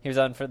 He was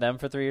on for them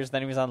for 3 years.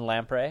 Then he was on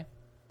Lamprey,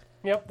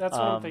 Yep, that's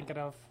what I'm thinking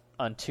of.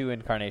 on 2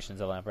 incarnations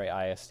of Lamprey,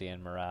 ISD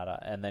and Murata,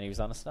 and then he was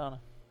on Astana.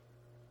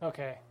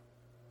 Okay.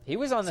 He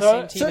was on the So-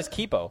 same team so- as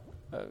Kipo.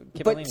 But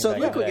Cipollini so back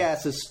in the day,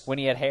 Liquigas is when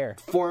he had hair.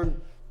 formed.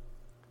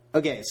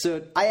 Okay,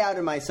 so I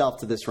outed myself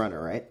to this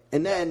runner, right?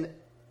 And then,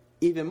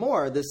 even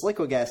more, this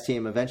Liquigas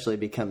team eventually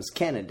becomes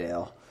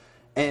Cannondale.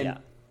 And, Yeah.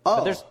 oh,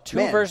 But there's 2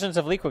 man. versions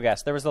of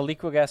Liquigas. There was the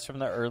Liquigas from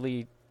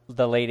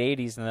the late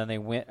 80s, and then they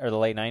went, or the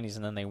late 90s,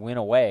 and then they went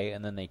away,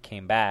 and then they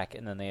came back,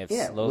 and then they have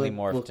Yeah, slowly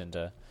well- morphed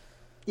into.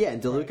 Yeah,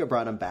 and DeLuca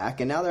brought him back,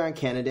 and now they're on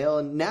Cannondale.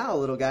 And now,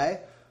 little guy,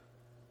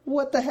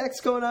 what the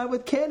heck's going on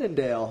with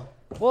Cannondale?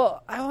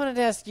 Well, I wanted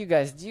to ask you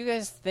guys: do you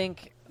guys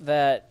think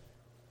that?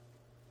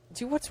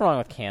 What's wrong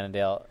with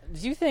Cannondale?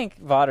 Do you think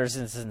Vaughters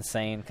is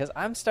insane? Because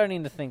I'm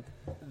starting to think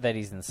that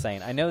he's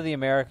insane. I know the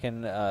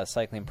American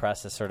cycling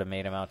press has sort of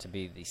made him out to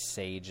be the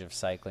sage of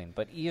cycling,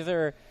 but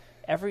either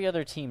every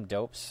other team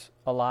dopes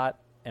a lot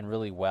and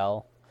really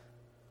well,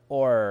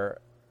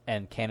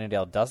 and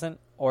Cannondale doesn't,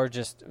 or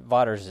just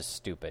Vaughters is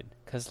stupid.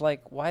 Because,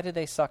 why did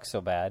they suck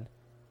so bad?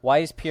 Why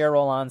is Pierre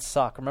Roland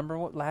suck? Remember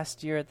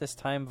last year at this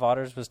time,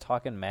 Vaughters was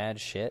talking mad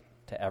shit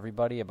to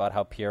everybody about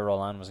how Pierre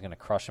Roland was going to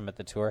crush him at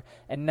the Tour.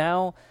 And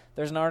now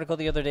there's an article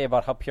the other day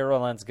about how Pierre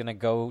Roland's going to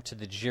go to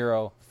the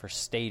Giro for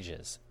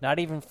stages, not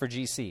even for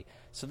GC.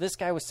 So this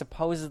guy was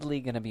supposedly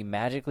going to be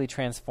magically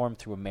transformed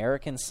through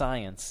American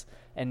science,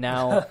 and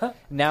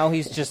now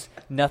he's just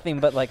nothing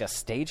but like a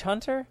stage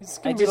hunter. He's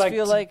I gonna be just like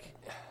feel like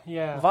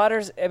Yeah.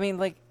 Vaughters, I mean,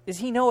 does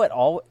he know at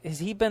all? Has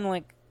he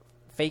been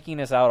faking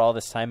us out all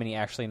this time and he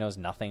actually knows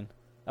nothing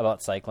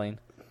about cycling?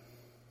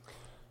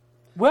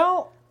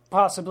 Well,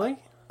 possibly.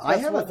 I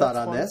have a thought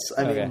on one. this.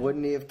 I Okay. mean,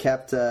 wouldn't he have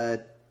kept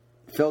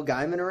Phil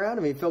Guyman around?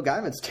 I mean, Phil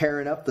Guyman's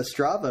tearing up the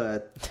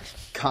Strava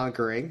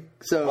conquering.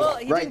 So Well,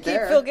 he right didn't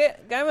there. keep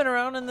Phil Guyman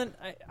around, and then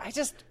I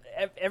just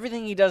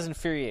everything he does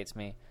infuriates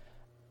me.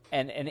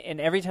 And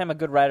every time a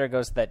good rider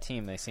goes to that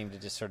team, they seem to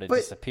just sort of But,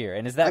 disappear.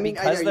 And is that I mean,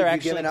 because are they're you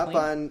actually giving up clean?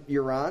 on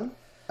Uran?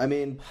 I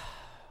mean,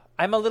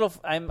 I'm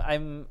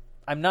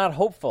not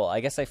hopeful. I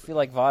guess I feel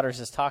like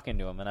Vaughters is talking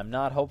to him, and I'm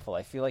not hopeful.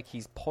 I feel like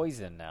he's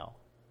poisoned now.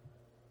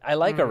 I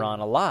like Iran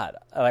a lot,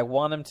 and I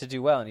want him to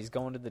do well, and he's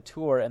going to the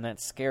Tour, and that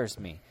scares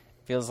me.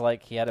 Feels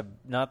like he had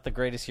not the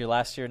greatest year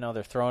last year. Now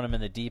they're throwing him in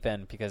the deep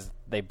end because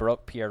they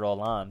broke Pierre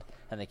Rolland,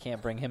 and they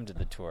can't bring him to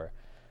the Tour.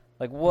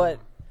 Like, what?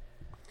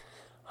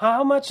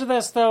 How much of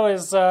this, though,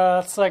 is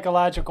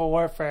psychological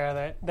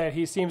warfare that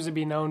he seems to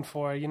be known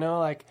for? You know,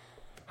 like,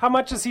 how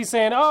much is he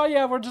saying, oh,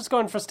 yeah, we're just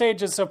going for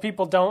stages so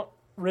people don't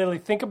really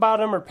think about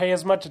him or pay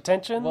as much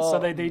attention, Well, so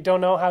they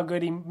don't know how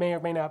good he may or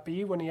may not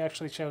be when he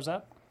actually shows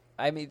up?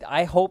 I mean,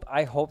 I hope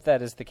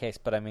that is the case.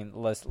 But I mean,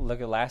 let's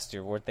look at last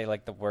year. Weren't they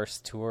like the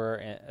worst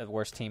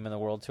worst team in the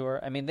World Tour?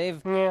 I mean,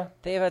 they've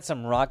had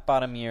some rock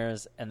bottom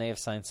years, and they have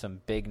signed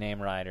some big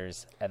name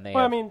riders. And they,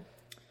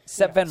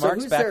 Sepp Van so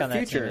Mark's who's back their on that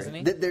future? team, isn't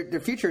he? Their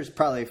future is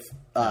probably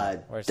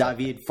Where's that?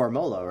 David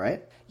Formolo,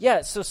 right?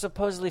 Yeah, so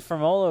supposedly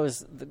Formolo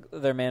is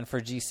their man for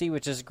GC,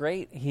 which is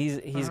great.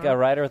 He's got a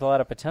rider with a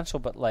lot of potential,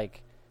 but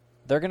like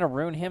they're gonna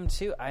ruin him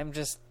too. I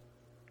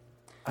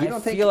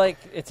don't think- feel like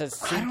it's a I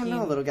sinking. don't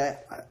know, little guy.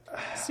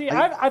 See,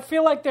 I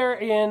feel like they're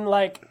in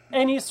like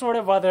any sort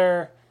of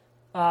other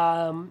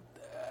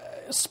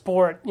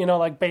sport, you know,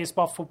 like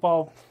baseball,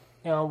 football,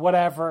 you know,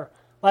 whatever.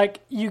 Like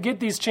you get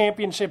these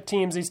championship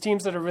teams, these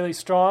teams that are really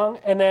strong,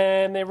 and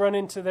then they run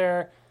into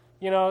their,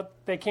 you know,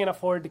 they can't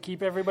afford to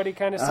keep everybody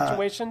kind of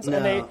situations,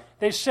 and no.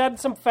 they shed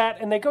some fat,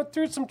 and they go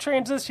through some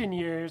transition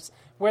years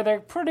where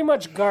they're pretty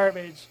much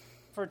garbage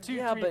for 2,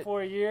 3, but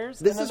 4 years.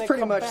 This and then is they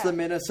pretty come much back. the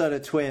Minnesota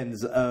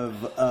Twins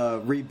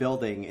of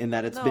rebuilding in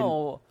that it's been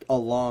No. a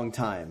long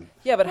time.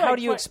 Yeah, but how Right,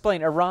 do you but-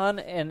 explain Iran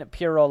and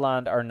Pierre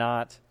Rolland are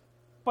not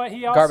But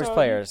he also, garbage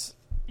players?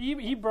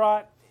 He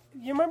brought.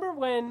 You remember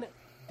when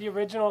the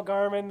original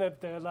Garmin,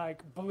 the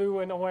like blue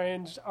and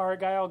orange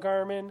Argyle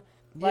Garmin?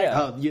 Like,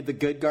 Yeah. Oh, the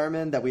good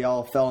Garmin that we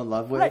all fell in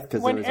love with Right, because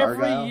it when was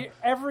Argyle.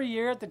 every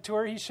year at the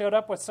tour he showed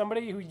up with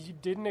somebody who you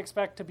didn't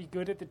expect to be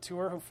good at the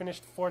tour who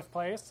finished 4th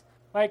place,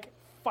 like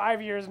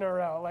 5 years in a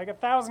row, like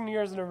 1,000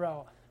 years in a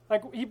row.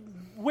 Like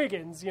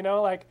Wiggins, you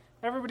know, like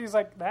everybody's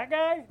like, that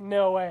guy?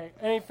 No way.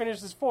 And he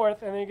finishes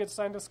 4th, and then he gets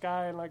signed to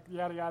Sky, and like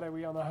yada yada.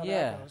 We all know how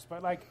Yeah. that goes.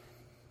 But like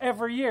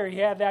every year he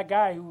had that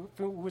guy who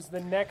was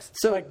the next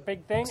So- like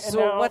big thing. And so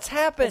now what's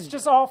happened? It's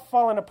just all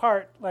falling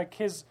apart. Like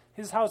his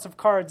house of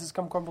cards has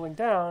come crumbling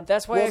down.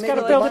 That's why Well, I maybe feel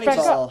gotta the build it like back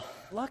Moneyball, up.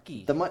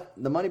 lucky. the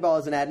Moneyball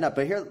isn't adding up.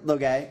 But here, little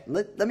guy,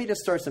 let me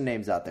just throw some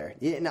names out there.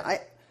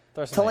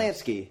 Throw some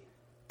names.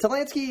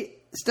 Talansky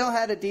still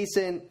had a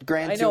decent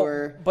Grand I know,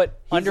 Tour, but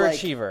He's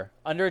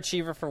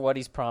underachiever for what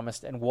he's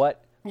promised and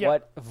what Yeah.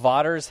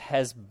 Vaughters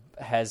has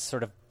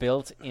sort of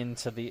built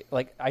into the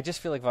like. I just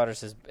feel like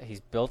Vaughters he's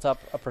built up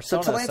a So persona.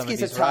 of some of Talansky's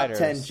a these top riders.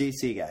 10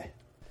 GC guy,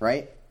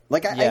 right?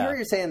 Like I Yeah. hear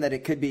you're saying that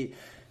it could be.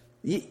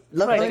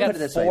 Let They me got put it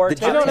this way: 4 the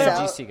top jury's 10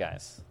 out. GC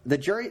guys. The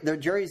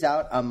jury's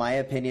out on my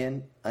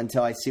opinion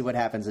until I see what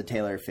happens to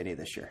Taylor Finney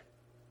this year.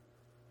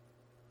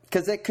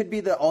 Because it could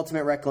be the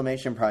ultimate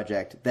reclamation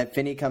project that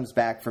Finney comes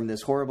back from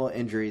this horrible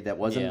injury that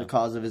wasn't Yeah. the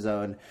cause of his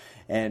own,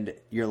 and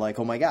you're like,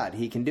 oh my God,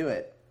 he can do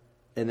it.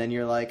 And then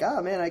you're like,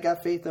 oh man, I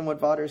got faith in what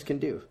Vaughters can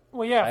do.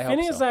 Well, yeah, I hope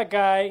Finney is so. that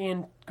guy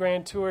in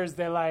Grand Tours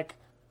that like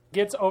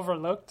gets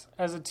overlooked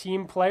as a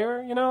team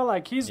player. You know,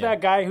 like he's Yeah.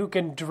 that guy who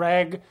can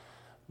drag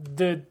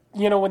when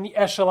the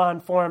echelon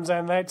forms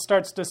and that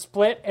starts to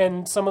split,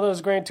 and some of those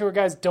Grand Tour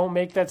guys don't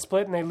make that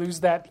split and they lose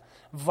that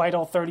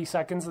vital 30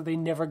 seconds that they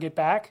never get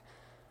back.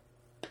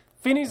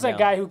 Finney's that Yeah.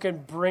 guy who can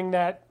bring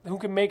that, who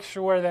can make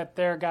sure that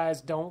their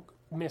guys don't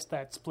miss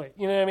that split.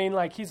 You know what I mean?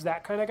 Like he's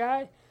that kind of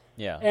guy.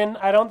 Yeah. And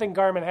I don't think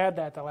Garmin had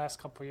that the last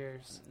couple of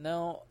years.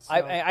 No, So-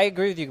 I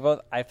agree with you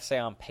both. I say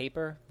on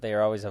paper they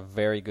are always a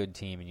very good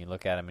team, and you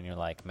look at them and you're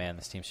like, man,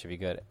 this team should be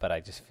good. But I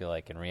just feel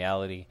like in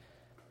reality,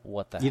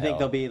 what the hell? You think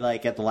they'll be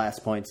like at the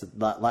last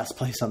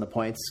place on the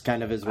points,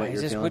 kind of is what I you're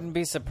just feeling? wouldn't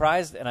be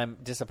surprised, and I'm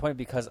disappointed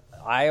because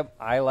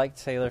I like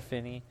Taylor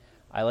Finney,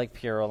 I like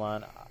Pierre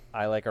Rolland,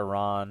 I like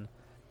Iran,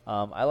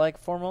 I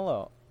like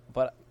Formolo,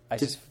 but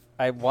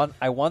I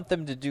want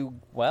them to do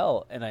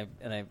well, and I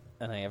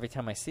every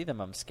time I see them,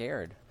 I'm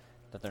scared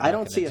that they're. I not don't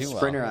gonna see a do well.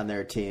 sprinter on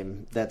their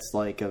team that's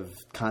like of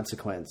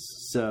consequence.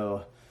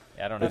 So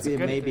I don't know. That's a it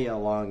good may thing. be a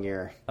long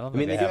year. I don't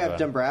mean, think they they do have have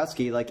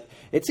Dombrowski. Like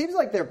it seems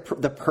like they're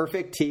the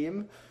perfect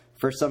team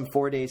for some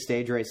 4-day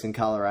stage race in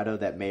Colorado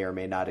that may or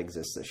may not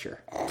exist this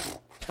year.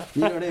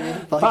 You know what I mean?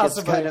 Like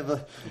Possibly. it's kind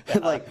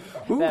of like,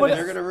 ooh, That but is-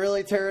 they're going to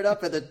really tear it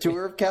up at the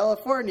Tour of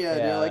California, and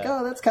Yeah. you're like,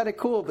 oh, that's kind of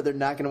cool, but they're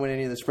not going to win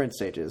any of the sprint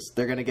stages.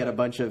 They're going to get a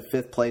bunch of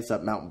 5th place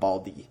up Mount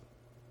Baldy.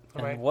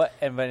 And Right.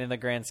 but in the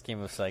grand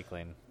scheme of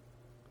cycling,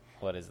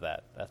 what is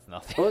that? That's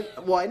nothing.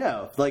 Well, I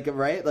know, like,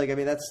 right? Like, I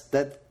mean,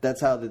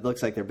 that's how it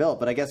looks like they're built.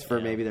 But I guess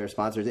for maybe their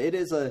sponsors, it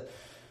is a.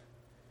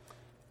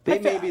 They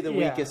may be the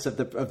weakest of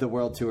the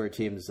World Tour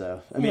teams,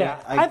 though. I mean,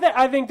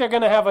 I think they're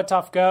going to have a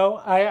tough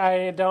go.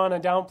 I don't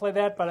want to downplay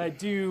that, but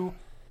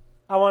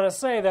I want to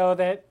say though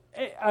that,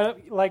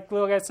 like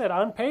I said,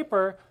 on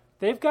paper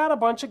they've got a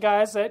bunch of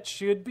guys that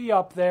should be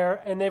up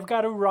there, and they've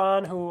got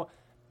Uran, who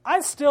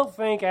I still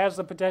think has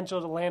the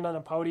potential to land on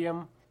a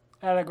podium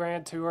at a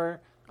Grand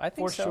Tour. I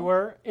think for so.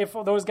 Sure. If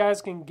those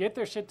guys can get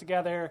their shit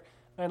together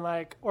and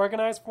like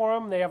organize for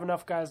him, they have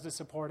enough guys to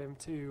support him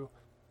too.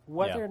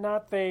 Whether or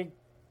not they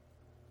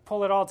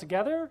pull it all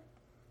together,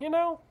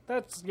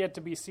 that's yet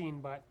to be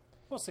seen, but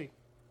we'll see.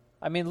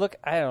 I mean, look,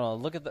 I don't know.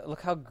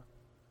 Look how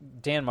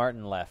Dan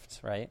Martin left,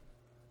 right?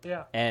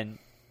 Yeah. And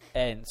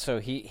so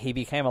he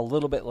became a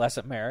little bit less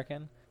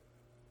American.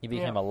 He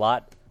became a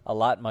lot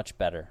much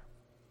better.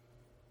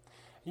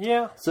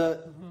 Yeah.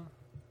 So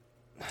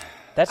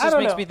that just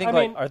makes know. me think,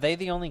 I mean, are they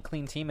the only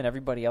clean team and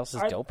everybody else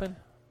is doping?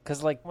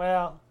 Because, like,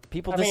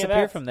 people I mean,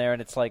 disappear from there,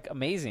 and it's, like,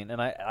 amazing.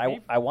 And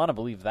I want to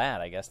believe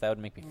that, I guess. That would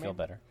make me feel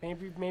better.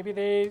 Maybe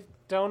they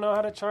don't know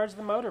how to charge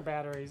the motor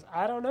batteries.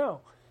 I don't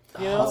know.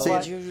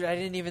 I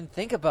didn't even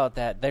think about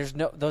that. Those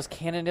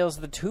Cannondales,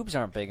 the tubes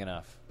aren't big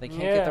enough. They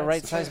can't get the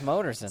right size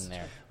motors in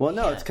there. Well,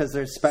 no, it's because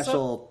there's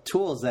special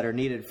tools that are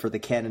needed for the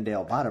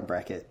Cannondale bottom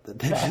bracket that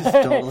just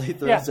totally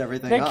throws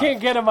everything off. They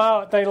can't get them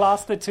out. They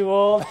lost the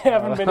tool. They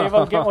haven't been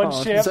able to get one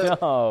shipped.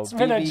 It's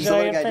been a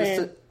giant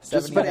pain.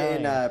 Just to put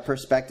it in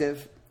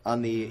perspective,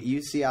 on the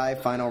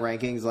UCI final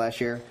rankings last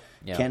year,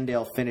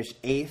 Cannondale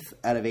finished 8th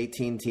out of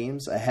 18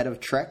 teams, ahead of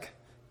Trek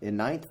in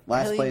 9th.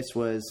 Last place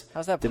was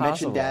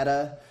Dimension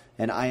Data,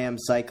 and IM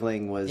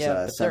Cycling was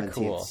 17th.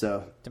 Cool.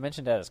 So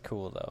Dimension Data is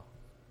cool, though.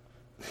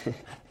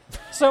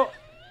 So,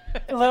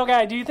 little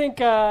guy, do you think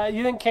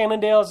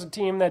Cannondale is a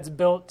team that's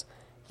built?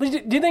 Do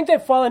you think they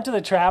fall into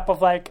the trap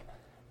of like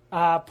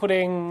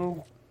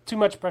putting too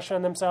much pressure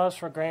on themselves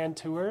for Grand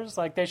Tours?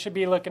 Like they should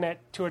be looking at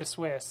Tour de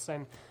Suisse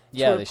and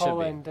Tour de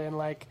Poland and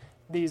like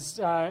these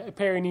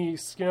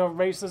Paris-Nice,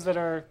 races that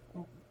are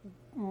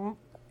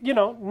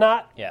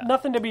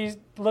nothing to be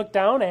looked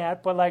down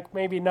at, but like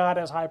maybe not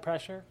as high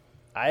pressure.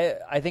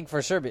 I think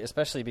for sure,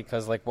 especially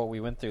because like what we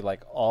went through,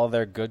 like all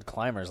their good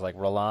climbers, like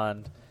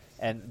Roland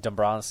and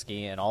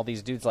Dombrowski and all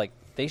these dudes, like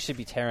they should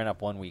be tearing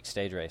up 1 week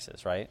stage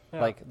races, right?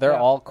 Yeah. Like they're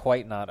all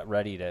quite not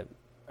ready to,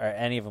 or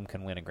any of them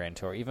can win a Grand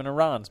Tour. Even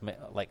Iran's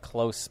like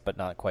close, but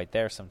not quite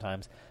there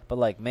sometimes. But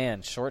like,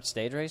 man, short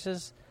stage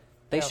races,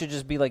 they should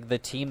just be like the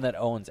team that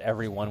owns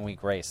every 1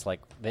 week race.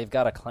 Like they've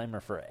got a climber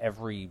for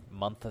every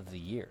month of the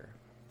year.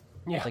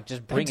 Yeah, like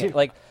just bring it.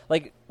 Like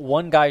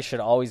one guy should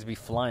always be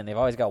flying. They've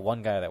always got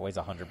one guy that weighs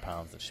 100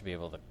 pounds that should be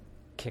able to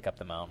kick up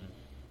the mountain.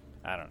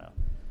 I don't know.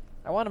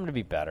 I want them to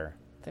be better.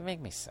 They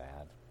make me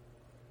sad.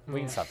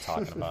 We can stop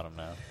talking about them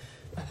now.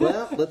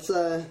 Well,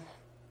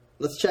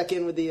 let's check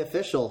in with the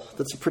official.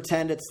 Let's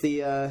pretend it's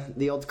the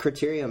old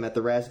Criterium at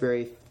the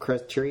Raspberry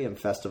Criterium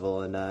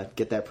Festival and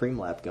get that preem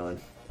lap going.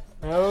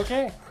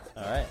 Okay.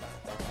 All right.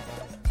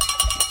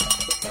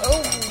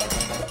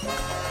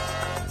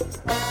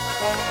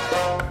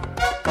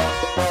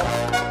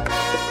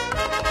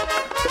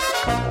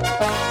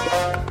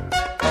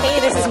 Hey,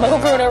 this is Mo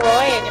Bruno Roy,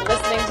 and you're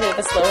listening to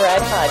the Slow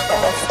Ride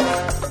Podcast.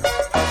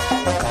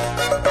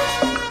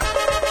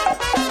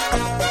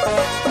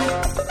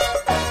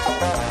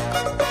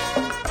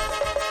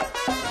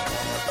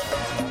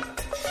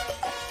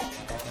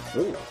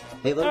 Ooh.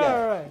 Hey, little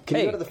guy, right. can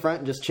you go to the front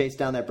and just chase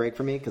down that break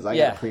for me? Because I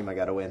got a preem I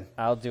got to win.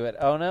 I'll do it.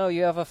 Oh, no,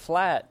 you have a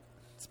flat.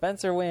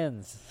 Spencer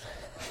wins.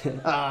 See,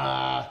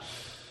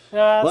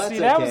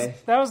 that's okay.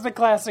 that was the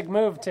classic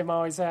move Tim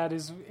always had.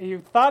 Is he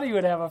thought he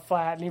would have a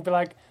flat, and he'd be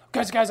like,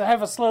 "Guys, I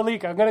have a slow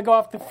leak. I'm gonna go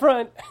off the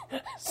front."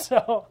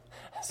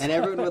 And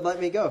everyone would let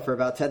me go for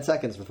about 10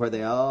 seconds before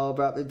they all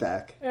brought me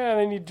back. Yeah,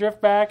 and then you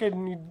drift back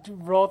and you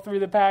roll through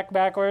the pack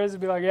backwards and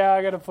be like, "Yeah,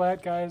 I got a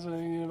flat, guys,"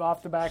 and you're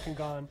off the back and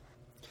gone.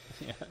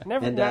 Yeah.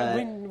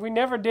 We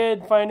never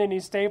did find any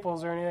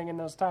staples or anything in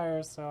those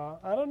tires, so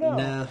I don't know.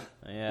 No.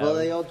 Yeah. Well,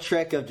 the old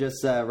trick of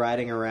just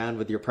riding around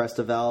with your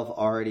Presto valve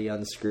already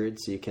unscrewed,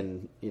 so you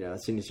can,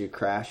 as soon as you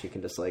crash, you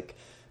can just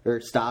or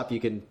stop,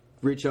 you can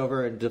reach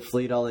over and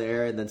deflate all the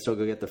air and then still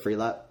go get the free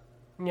lap.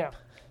 Yeah.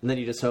 And then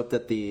you just hope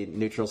that the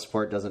neutral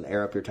support doesn't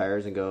air up your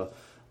tires and go,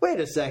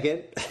 wait a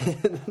second.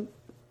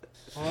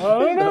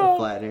 Oh, no.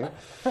 Flat here.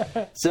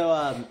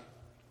 So,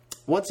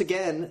 once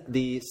again,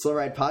 the Slow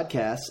Ride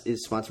Podcast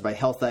is sponsored by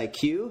Health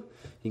IQ. You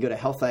can go to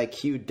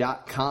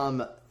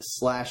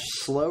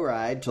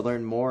healthiq.com/slowride to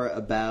learn more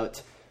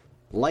about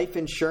life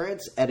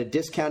insurance at a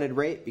discounted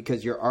rate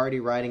because you're already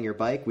riding your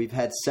bike. We've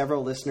had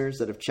several listeners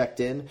that have checked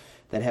in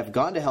that have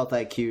gone to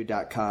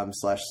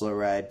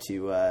healthiq.com/slowride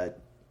to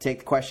take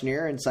the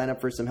questionnaire and sign up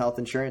for some health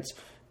insurance.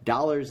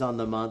 $1 on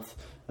the month.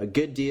 A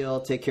good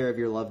deal. Take care of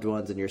your loved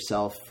ones and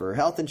yourself for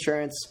health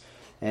insurance.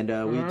 And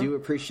we do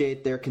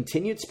appreciate their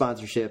continued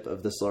sponsorship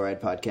of the Slow Ride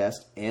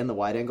Podcast and the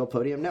Wide Angle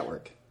Podium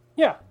Network.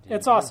 Yeah,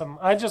 it's awesome.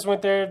 I just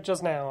went there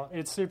just now.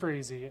 It's super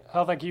easy.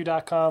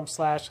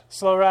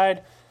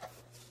 healthiq.com/slowride.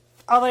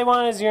 All they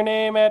want is your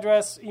name,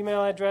 address,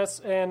 email address,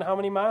 and how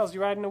many miles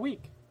you ride in a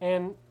week.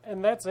 And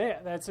that's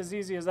it. That's as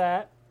easy as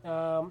that.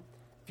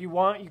 If you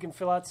want, you can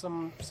fill out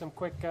some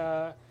quick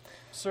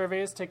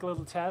surveys, take a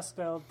little test.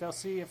 They'll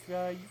see if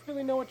you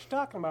really know what you're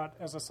talking about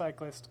as a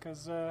cyclist,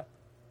 because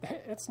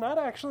it's not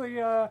actually.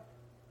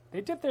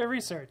 They did their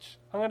research.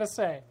 I'm gonna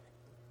say.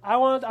 I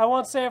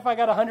won't say if I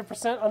got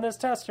 100% on this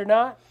test or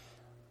not,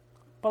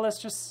 but let's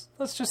just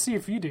see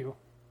if you do.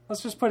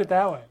 Let's just put it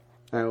that way.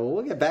 All right, well,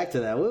 we'll get back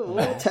to that. We'll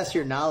test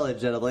your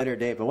knowledge at a later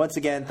date. But once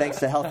again, thanks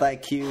to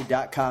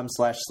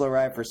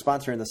healthiq.com/slowride for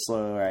sponsoring the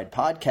Slow Ride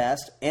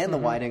podcast and the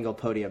Wide Angle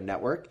Podium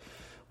Network.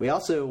 We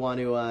also want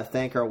to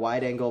thank our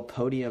Wide Angle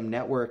Podium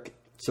Network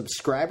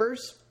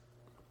subscribers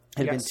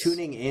who have been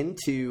tuning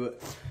into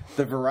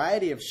the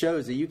variety of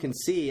shows that you can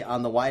see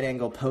on the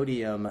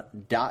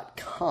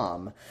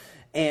wideanglepodium.com.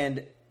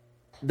 And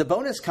the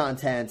bonus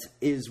content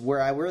is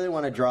where I really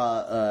want to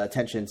draw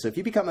attention. So if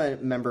you become a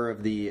member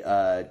of the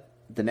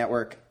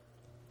network,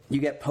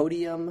 you get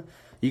podium,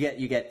 you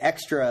get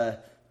extra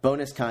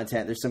bonus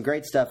content. There's some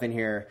great stuff in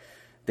here.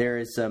 There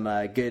is some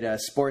good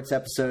sports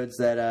episodes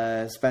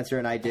that Spencer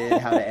and I did,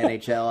 how to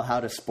NHL, how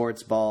to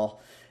sports ball.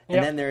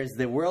 And then there's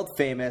the world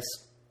famous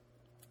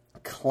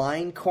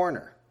Klein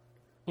Corner,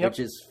 which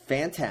is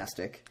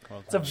fantastic.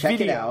 It's a Check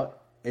video. it out.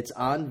 It's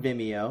on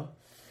Vimeo.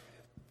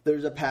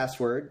 There's a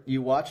password.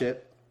 You watch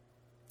it,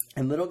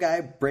 and little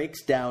guy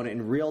breaks down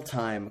in real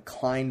time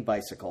Klein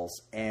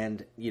bicycles.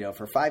 And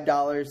for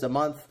 $5 a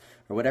month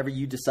or whatever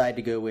you decide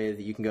to go with,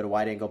 you can go to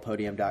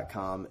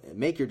wideanglepodium.com,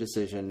 make your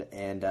decision,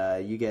 and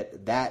you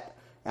get that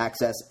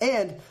access.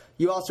 And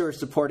you also are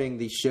supporting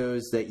the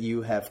shows that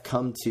you have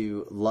come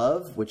to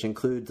love, which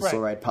include the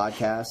Slow Ride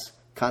podcast,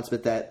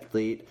 Consummate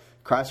Athlete,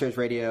 Crosshairs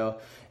Radio,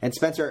 and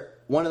Spencer.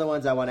 One of the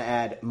ones I want to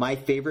add, my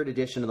favorite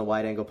edition of the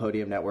Wide Angle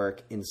Podium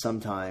Network in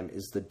some time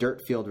is the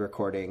Dirt Field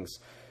recordings.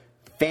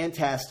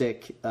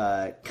 Fantastic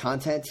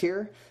content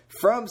here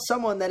from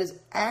someone that is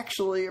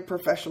actually a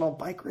professional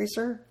bike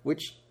racer,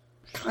 which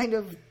kind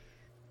of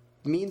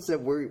means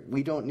that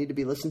we don't need to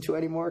be listened to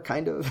anymore,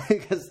 kind of,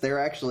 because they're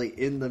actually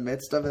in the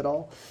midst of it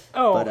all.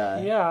 Oh, but,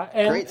 yeah.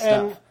 And, great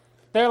stuff. And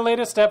their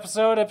latest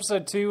episode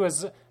 2,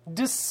 is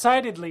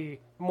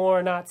decidedly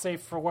more not safe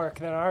for work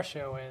than our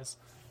show is.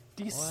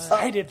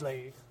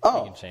 Decidedly.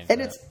 Oh, can change and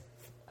that.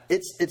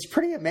 it's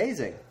pretty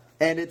amazing,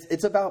 and it's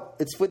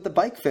with the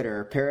bike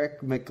fitter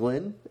Perrick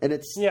McGlynn, and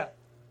it's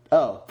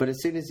but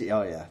as soon as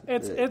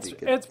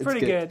it's pretty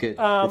good. It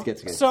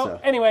gets good. So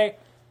anyway,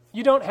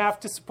 you don't have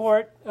to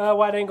support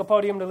Wide Angle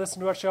Podium to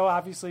listen to our show.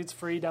 Obviously, it's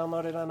free.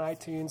 Download it on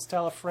iTunes.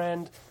 Tell a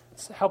friend.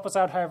 Help us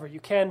out however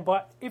you can.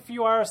 But if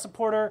you are a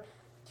supporter,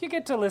 you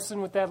get to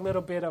listen with that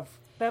little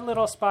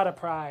spot of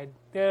pride.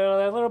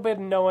 That little bit of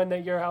knowing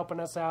that you're helping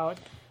us out,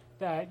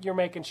 that you're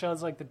making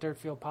shows like the Dirt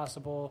Field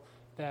possible,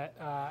 that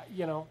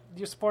you're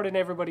supporting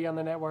everybody on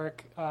the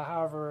network,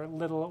 however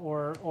little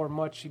or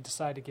much you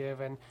decide to give,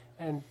 and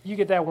you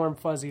get that warm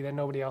fuzzy that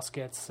nobody else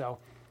gets. So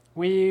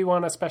we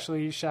want to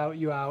especially shout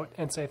you out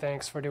and say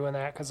thanks for doing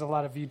that, because a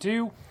lot of you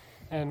do,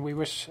 and we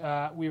wish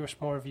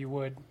more of you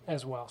would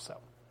as well. So,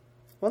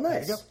 well,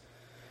 nice.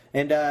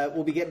 And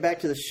we'll be getting back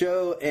to the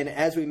show. And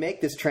as we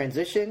make this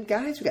transition,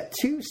 guys, we got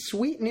 2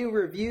 sweet new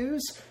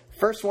reviews.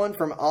 First one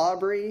from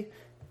Aubrey.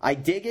 I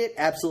dig it.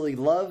 Absolutely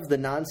love the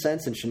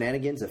nonsense and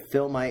shenanigans that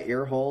fill my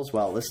ear holes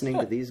while listening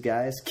to these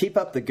guys. Keep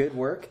up the good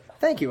work.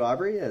 Thank you,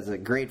 Aubrey. That's a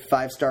great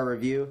 5-star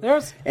review.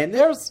 There's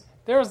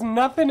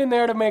nothing in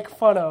there to make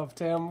fun of,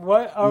 Tim.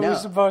 What are we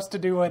supposed to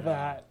do with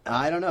that?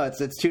 I don't know.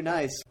 It's too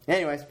nice.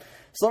 Anyways,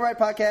 Slow Ride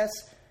Podcast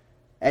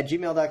at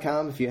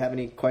gmail.com. If you have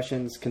any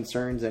questions,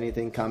 concerns,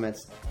 anything,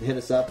 comments, hit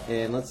us up,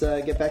 and let's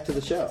get back to the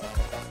show.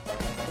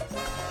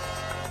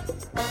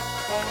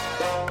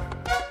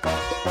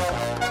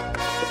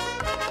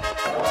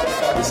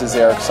 This is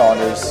Eric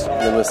Saunders.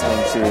 You're listening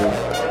to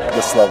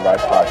the Slow Ride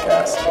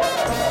Podcast.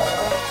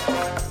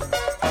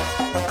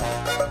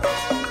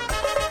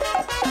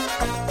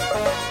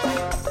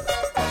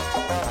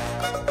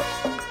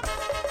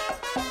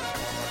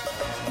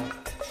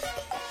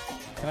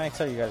 Can I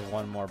tell you guys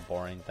one more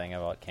boring thing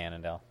about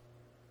Cannondale?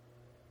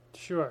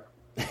 Sure.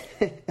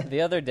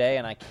 The other day,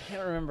 and I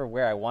can't remember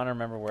where, I want to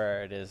remember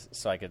where it is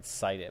so I could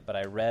cite it, but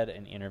I read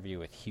an interview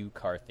with Hugh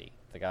Carthy,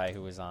 the guy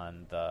who was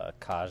on the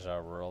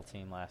Kaja rural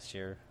team last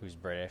year, who's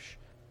British,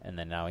 and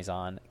then now he's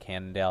on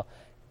Cannondale.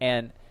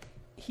 And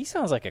he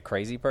sounds like a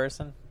crazy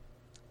person,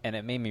 and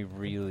it made me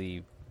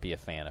really be a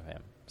fan of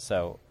him.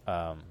 So,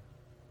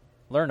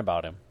 learn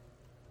about him.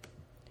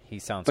 He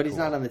sounds But cool. he's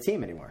not on the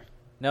team anymore.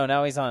 No,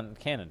 now he's on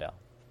Cannondale.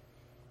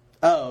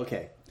 Oh,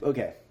 okay.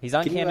 He's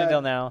on Can you,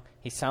 Cannondale now.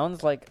 He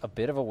sounds like a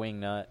bit of a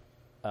wingnut,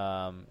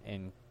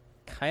 and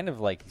kind of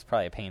like he's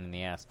probably a pain in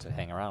the ass to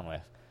hang around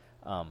with.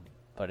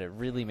 But it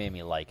really made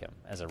me like him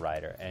as a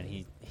rider, and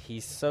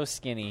he's so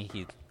skinny,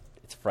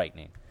 it's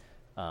frightening.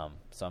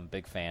 So I'm a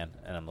big fan,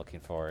 and I'm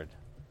looking forward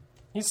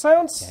He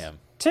sounds to him.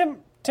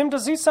 Tim,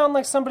 does he sound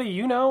like somebody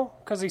you know?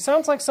 Because he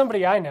sounds like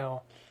somebody I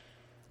know.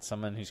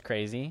 Someone who's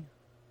crazy.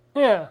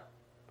 Yeah.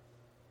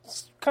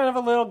 Kind of a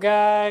little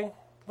guy, a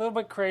little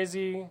bit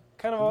crazy,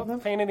 kind of a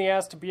pain in the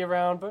ass to be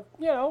around, but,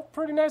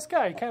 pretty nice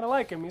guy. You kind of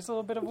like him. He's a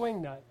little bit of a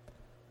wingnut.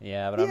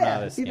 Yeah, but I'm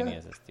not as skinny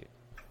as this dude.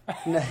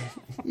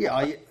 You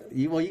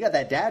got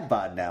that dad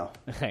bod now.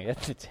 I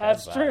got the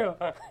That's bod. true.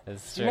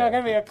 That's true. You're not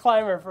going to be a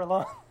climber for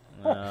long.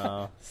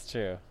 No, it's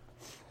true.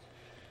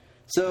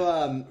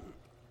 So,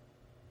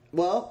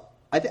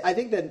 I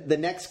think that the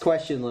next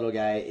question, little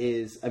guy,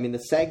 is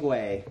the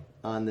segue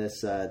on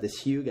this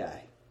Hugh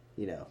guy.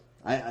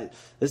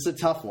 This is a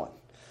tough one.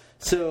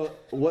 So,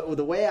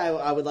 the way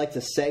I would like to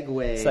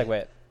segue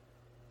it.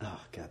 Oh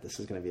God, this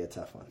is going to be a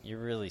tough one.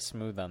 You're really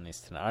smooth on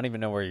these tonight. I don't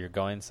even know where you're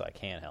going, so I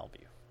can't help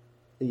you.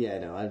 Yeah,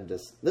 no,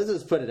 let's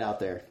just put it out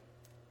there.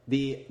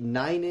 The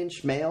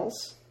 9-inch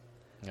males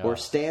or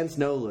Stan's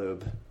No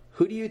Lube.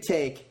 Who do you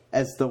take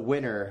as the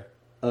winner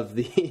of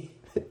the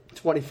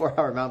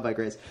 24-hour mountain bike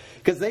race?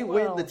 Because they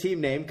win the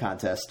team name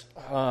contest.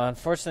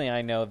 Unfortunately,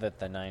 I know that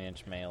the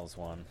 9-inch males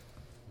won.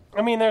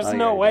 I mean, there's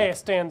no way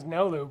Stan's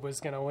No Lube was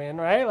going to win,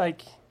 right?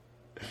 Like,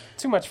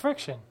 too much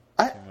friction.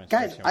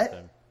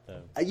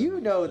 You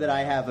know that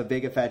I have a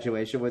big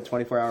infatuation with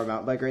 24-hour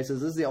mountain bike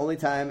races. This is the only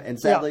time, and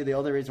sadly, the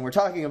only reason we're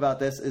talking about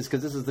this is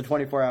because this is the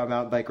 24-hour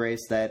mountain bike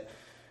race that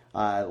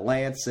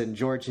Lance and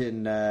George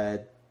and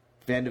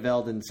Van de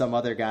Velde and some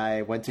other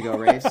guy went to go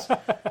race.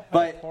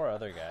 But poor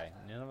other guy.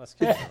 None of us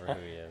can remember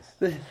who he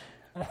is.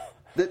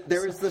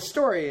 There was the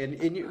story, and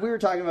we were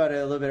talking about it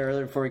a little bit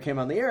earlier before we came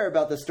on the air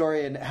about the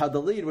story and how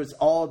the lead was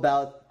all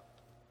about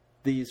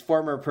these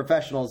former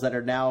professionals that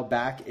are now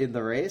back in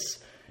the race.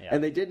 Yeah.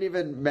 And they didn't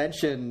even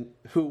mention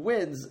who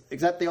wins,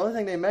 except the only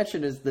thing they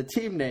mentioned is the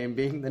team name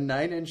being the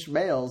 9-inch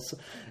males.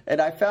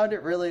 And I found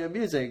it really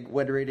amusing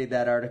when reading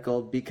that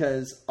article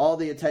because all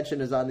the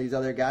attention is on these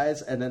other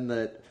guys, and then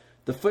the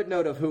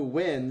footnote of who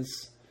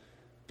wins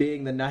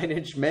being the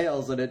 9-inch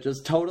males, and it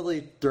just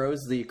totally throws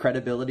the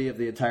credibility of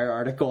the entire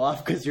article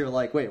off because you're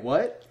like, wait,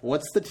 what?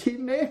 What's the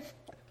team name?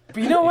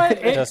 But you know what?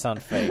 It does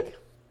sound fake.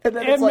 And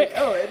then it's like,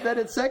 and then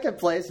in second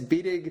place,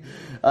 beating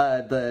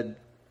the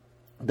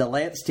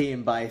Lance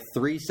team by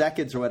 3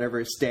 seconds or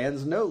whatever,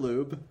 Stan's No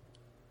Lube.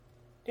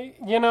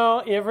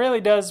 It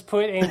really does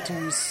put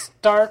into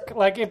stark,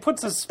 it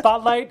puts a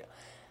spotlight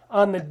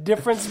on the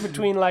difference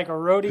between a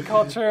roadie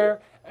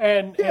culture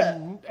and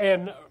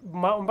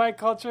mountain bike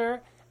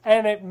culture.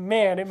 And it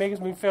makes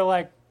me feel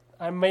like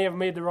I may have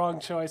made the wrong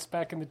choice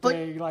back in the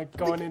day,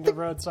 going into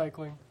road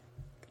cycling.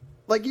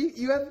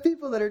 You have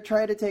people that are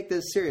trying to take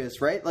this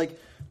serious, right?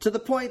 To the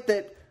point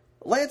that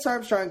Lance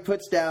Armstrong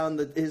puts down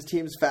his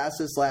team's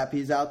fastest lap.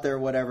 He's out there,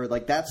 whatever.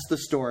 That's the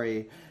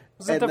story.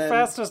 Was it the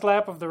fastest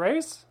lap of the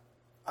race?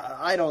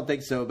 I don't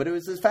think so, but it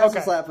was his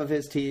fastest lap of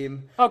his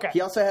team. Okay.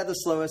 He also had the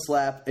slowest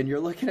lap, and you're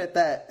looking at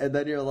that, and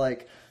then you're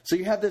like, so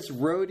you have this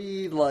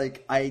roadie,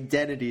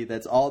 identity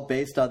that's all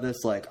based on this,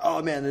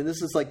 oh, man, and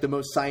this is, the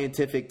most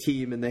scientific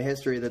team in the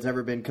history that's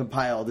ever been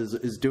compiled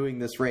is doing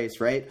this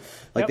race, right?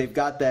 They've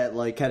got that,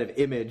 kind of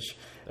image.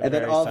 They're and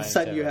then all scientific. of a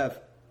sudden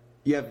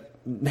you have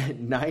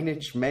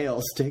 9-inch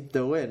males take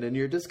the win, and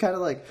you're just kind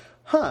of like,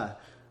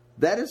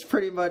 that is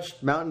pretty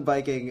much mountain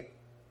biking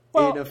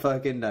in a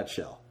fucking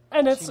nutshell.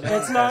 And it's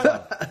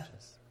not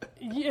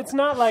it's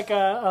not like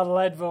a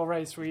Leadville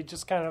race where you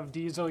just kind of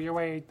diesel your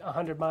way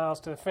 100 miles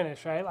to the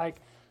finish, right?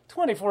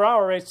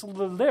 24-hour race is a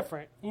little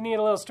different. You need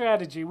a little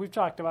strategy. We've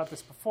talked about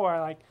this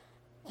before.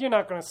 You're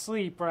not going to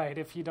sleep right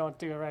if you don't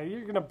do it right.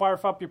 You're going to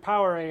barf up your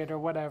Powerade or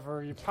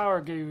whatever, your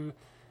Power Goo.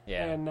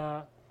 Yeah. And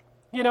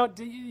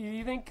do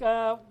you think?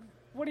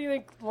 What do you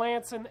think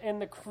Lance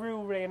and the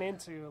crew ran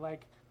into?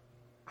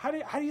 How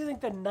do you think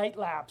the night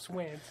laps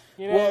went?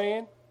 You know what I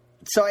mean?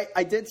 So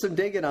I did some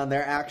digging on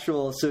their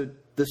actual. So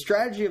the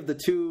strategy of the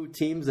two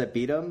teams that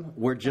beat them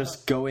were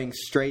just going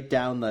straight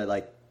down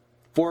the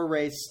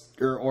 4-race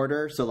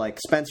order. So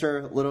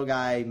Spencer, little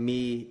guy,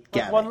 me,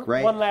 Gavick,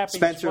 right? One lap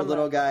Spencer, each,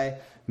 little guy,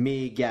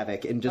 me,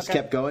 Gavick, and just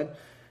kept going.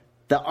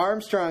 The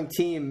Armstrong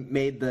team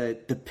made the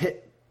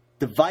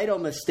vital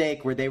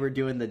mistake where they were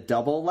doing the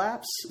double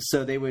laps.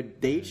 So they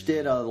each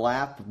did a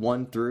lap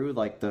 1 through,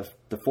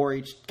 the 4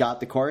 each got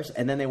the course,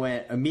 and then they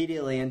went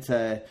immediately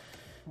into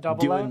double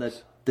doing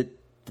laps?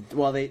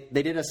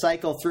 They did a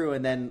cycle through,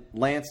 and then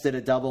Lance did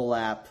a double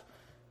lap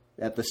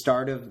at the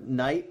start of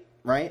night,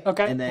 right?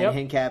 Okay. And then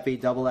Hincapie,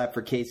 double lap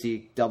for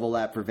Casey, double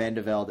lap for Van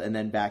de Velde, and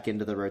then back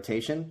into the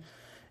rotation.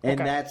 And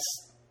that's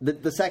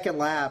the second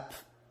lap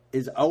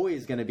is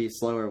always going to be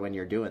slower when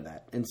you're doing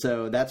that. And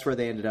so that's where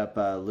they ended up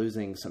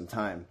losing some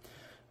time.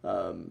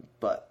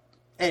 But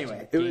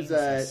anyway, it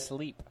was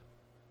sleep.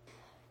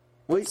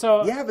 Well,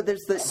 so, but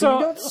there's you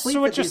don't sleep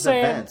what at you're these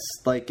saying,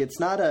 events. It's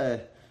not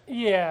a...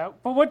 Yeah,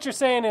 but what you're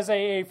saying is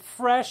a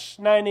fresh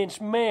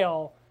 9-inch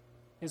male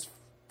is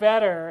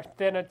better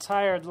than a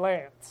tired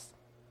Lance.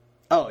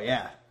 Oh,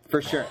 yeah,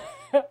 for sure.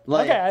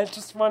 Okay, I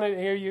just wanted to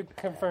hear you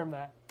confirm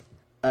that.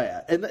 Oh,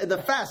 yeah. And the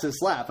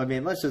fastest lap,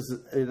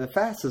 the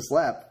fastest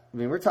lap,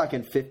 we're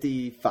talking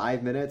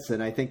 55 minutes,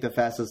 and I think the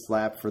fastest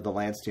lap for the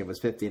Lance team was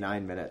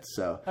 59 minutes.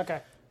 So, okay.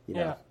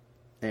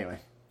 Anyway.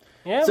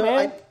 Yeah, so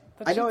man.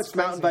 I know shit's it's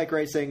mountain crazy. bike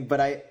racing,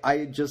 but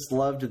I just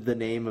loved the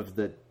name of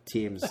the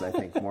teams, I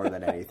think, more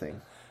than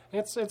anything.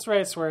 It's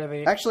race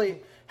worthy.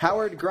 Actually,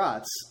 Howard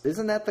Grotz,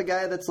 isn't that the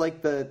guy that's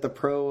like the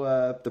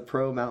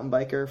pro mountain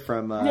biker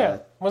from? Yeah.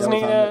 Wasn't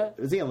he,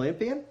 was he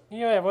Olympian?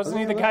 Yeah, wasn't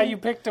he the guy you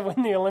picked to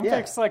win the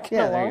Olympics, Yeah. like in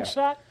Yeah, a there you long go.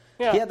 shot?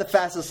 Yeah. He had the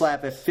fastest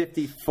lap at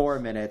 54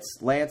 minutes.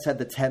 Lance had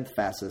the 10th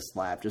fastest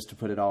lap, just to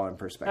put it all in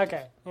perspective.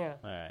 Okay, yeah.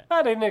 All right.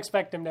 I didn't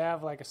expect him to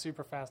have like a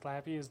super fast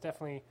lap. He is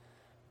definitely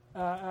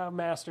a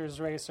Masters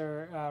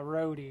racer,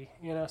 roadie,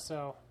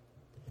 so.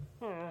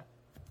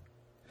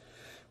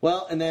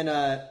 Well, and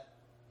then,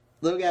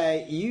 little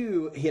guy,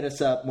 you hit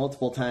us up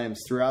multiple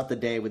times throughout the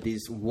day with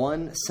these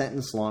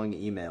one-sentence-long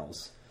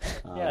emails.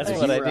 Yeah, that's as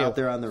what you I were do. out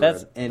there on the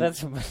that's, road. And,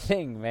 that's my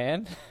thing,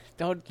 man.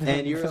 Don't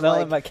and you were don't like,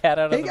 let my cat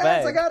out hey of the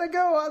guys, bag. I gotta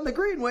go on the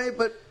Greenway,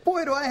 but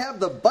boy, do I have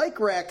the bike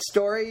rack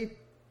story.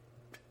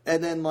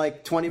 And then,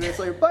 like, 20 minutes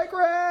later, bike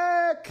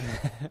rack!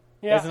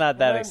 Yeah, It's not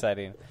that and then-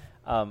 exciting.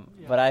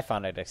 But I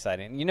found it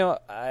exciting.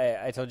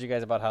 I told you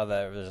guys about how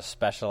there was a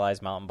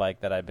specialized mountain bike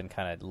that I'd been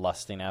kind of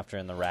lusting after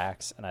in the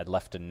racks, and I'd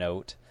left a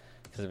note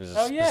because it was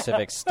a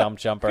specific stump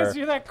jumper 'Cause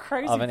you're that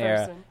crazy of an era,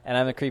 person. and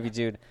I'm a creepy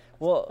dude.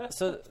 Well,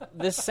 so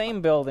this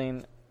same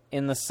building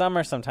in the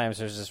summer, sometimes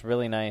there's this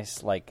really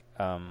nice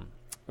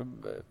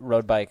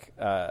road bike.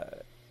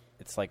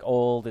 It's like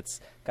old. It's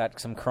got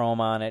some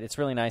chrome on it. It's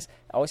really nice. It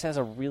always has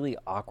a really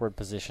awkward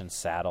position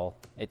saddle.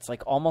 It's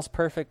like almost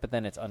perfect, but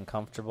then it's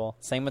uncomfortable.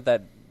 Same with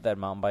that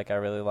mountain bike I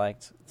really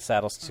liked. The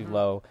saddle's too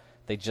low.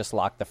 They just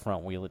locked the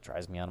front wheel. It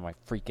drives me out of my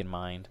freaking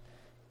mind.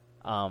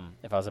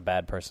 If I was a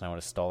bad person, I would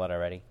have stole it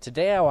already.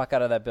 Today I walk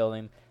out of that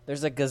building.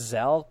 There's a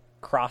Gazelle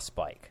cross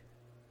bike.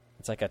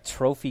 It's like a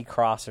trophy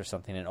cross or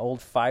something, an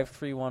old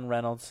 531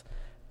 Reynolds,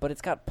 but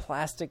it's got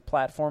plastic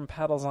platform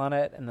pedals on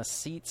it, and the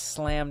seats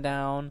slam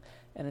down,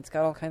 and it's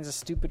got all kinds of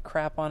stupid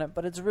crap on it,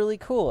 but it's really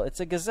cool. It's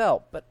a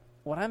Gazelle. But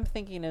what I'm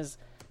thinking is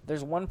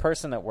there's one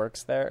person that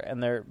works there,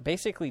 and they're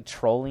basically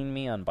trolling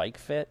me on Bike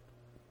Fit.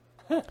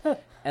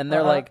 And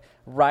they're like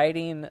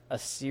riding a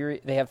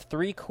series. They have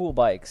 3 cool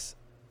bikes.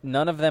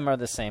 None of them are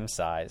the same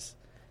size.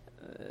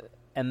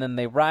 And then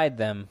they ride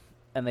them,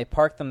 and they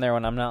park them there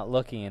when I'm not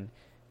looking,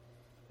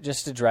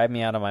 just to drive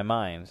me out of my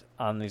mind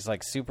on these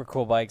like super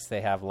cool bikes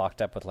they have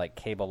locked up with like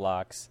cable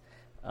locks,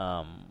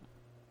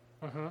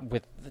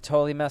 with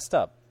totally messed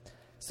up.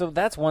 So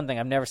that's one thing.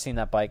 I've never seen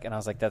that bike, and I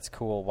was like, that's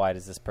cool. Why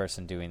is this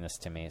person doing this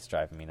to me? It's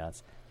driving me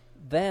nuts.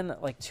 Then,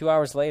 like 2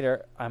 hours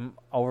later, I'm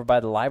over by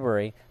the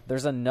library.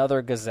 There's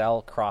another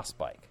Gazelle cross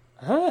bike.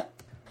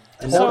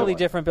 Totally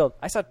different build.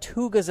 I saw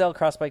 2 Gazelle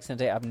cross bikes in a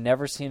day. I've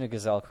never seen a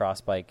Gazelle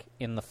cross bike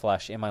in the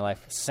flesh in my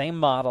life. Same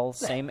model,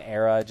 same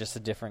era, just a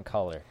different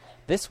color.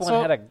 This one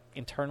had a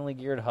internally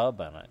geared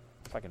hub on it.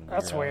 Fucking weirdos.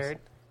 That's weird.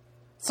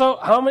 So,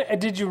 how many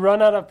did you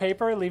run out of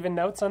paper leaving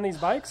notes on these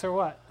bikes, or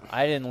what?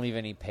 I didn't leave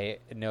any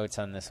notes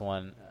on this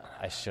one.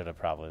 I should have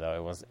probably,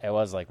 though. It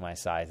was like my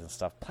size and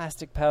stuff.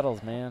 Plastic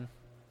pedals, man.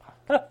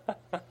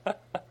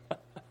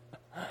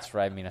 It's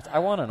driving me nuts. I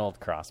want an old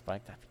cross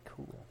bike. That'd be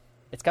cool.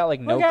 It's got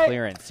like no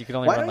clearance. You can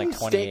only Why run don't like you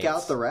 28. stake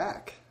out the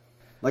rack?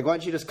 Like, why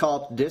don't you just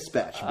call up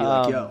dispatch and be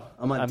like, yo,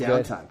 I'm on good.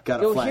 downtime.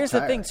 Got a flat Here's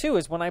tire. the thing, too,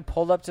 is when I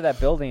pulled up to that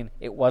building,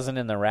 it wasn't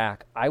in the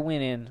rack. I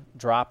went in,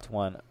 dropped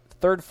one,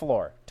 3rd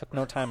floor. Took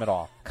no time at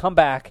all. Come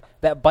back,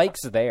 that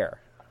bike's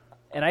there.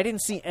 And I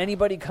didn't see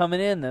anybody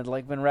coming in that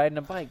like been riding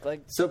a bike.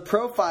 Like, So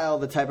profile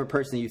the type of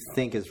person you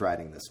think is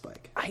riding this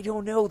bike. I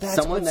don't know. That's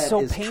Someone what's that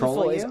so is painful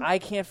trolling is you? I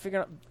can't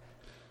figure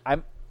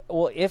out.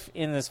 If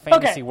in this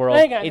fantasy world,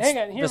 hang on, it's hang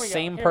on. Here the we go,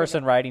 same here we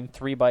person go. riding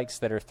 3 bikes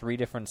that are 3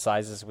 different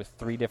sizes with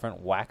 3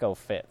 different wacko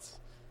fits.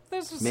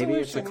 There's a Maybe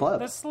it's solution. a club.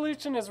 The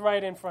solution is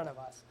right in front of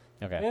us.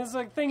 Okay. There's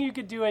a thing you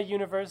could do at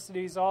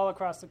universities all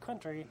across the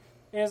country.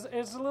 Is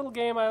a little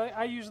game.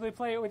 I usually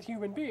play it with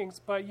human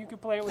beings, but you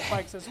could play it with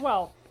bikes as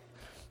well.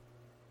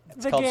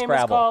 The called game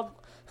Scrabble. is called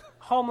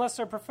Homeless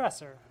or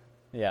Professor.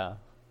 Yeah.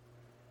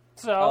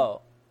 So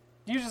Oh.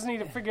 you just need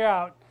to figure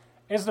out,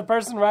 is the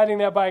person riding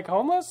that bike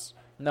homeless?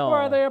 No. Or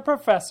are they a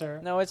professor?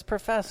 No, it's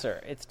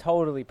Professor. It's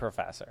totally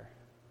Professor.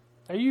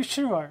 Are you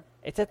sure?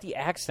 It's at the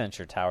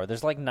Accenture Tower.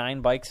 There's like 9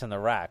 bikes in the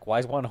rack. Why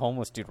is one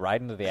homeless dude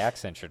riding to the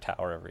Accenture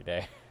Tower every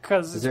day?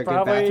 Because Is there it's good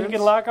probably you bathrooms?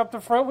 can lock up the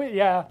front wheel.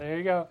 Yeah, there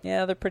you go.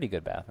 Yeah, they're pretty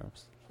good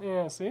bathrooms.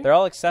 Yeah, see? They're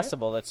all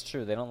accessible. That's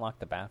true. They don't lock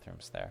the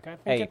bathrooms there. Gotta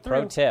think Hey, it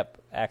pro through. tip: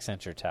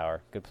 Accenture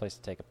Tower, good place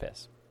to take a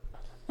piss.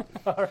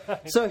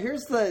 So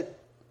here's the...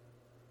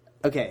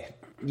 Okay,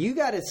 you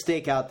got to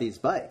stake out these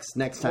bikes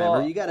next time.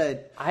 Well, or you got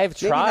to... I've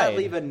maybe tried. not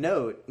leave a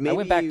note. Maybe I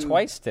went back you-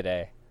 twice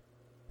today.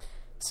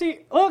 See,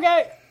 little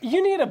guy,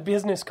 you need a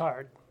business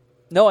card.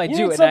 No, I You do,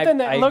 need and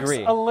something I that looks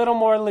agree. a little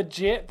more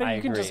legit that I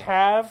you can just agree.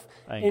 have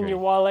I in agree. your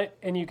wallet,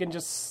 and you can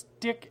just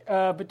stick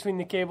between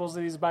the cables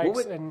of these bikes.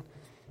 would- And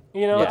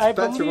you know, Yeah. I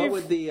Spencer, believe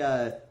what would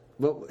the...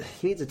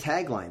 he needs a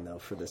tagline, though,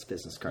 for this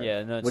business card.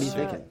 Yeah, no, what are you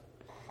it's- thinking?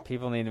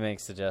 People need to make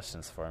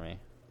suggestions for me.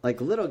 Like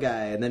little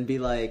guy, and then be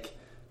like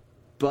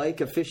bike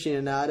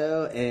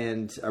aficionado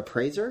and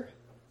appraiser,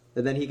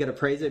 and then he could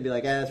appraise it and be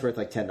like, "That's worth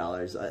like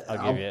 $10.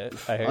 I'll give you.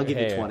 I'll give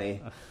you hey,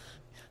 20."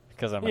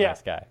 because I'm a Yeah.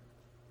 nice guy.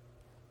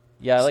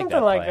 Yeah, I like something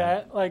that like plan.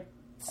 that. Like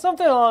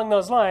something along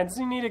those lines.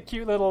 You need a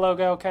cute little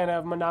logo, kind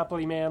of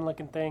Monopoly Man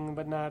looking thing,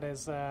 but not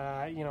as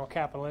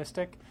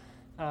capitalistic.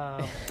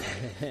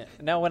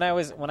 No, when I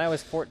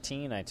was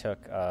 14, I took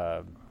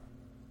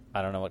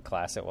I don't know what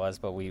class it was,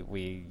 but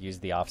we used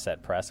the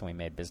offset press and we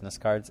made business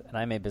cards. And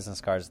I made business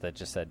cards that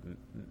just said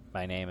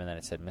my name and then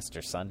it said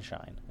Mr.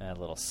 Sunshine and a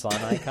little sun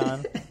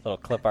icon, little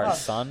clip art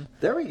sun.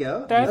 There we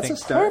go. That's a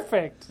start.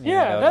 perfect. You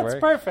Yeah, think that would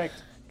that's work? perfect.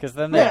 Because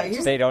then Yeah,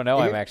 they don't know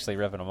I'm here- actually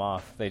ripping them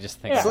off. They just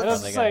think Yeah, I'm it'll the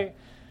just guy. say,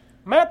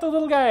 Matt the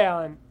Little Guy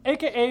Allen,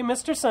 a.k.a.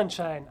 Mr.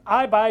 Sunshine.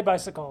 I buy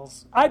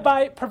bicycles.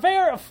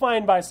 Purveyor of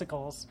fine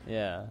bicycles.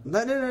 Yeah.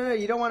 No.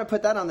 You don't want to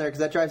put that on there because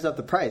that drives up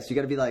the price. You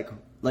got to be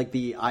like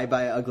the I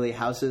buy ugly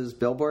houses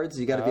billboards.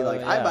 You got to be Oh,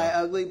 like I yeah. buy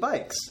ugly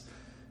bikes.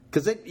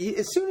 Because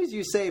as soon as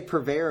you say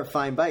purveyor of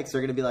fine bikes,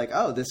 they're going to be like,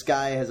 oh, this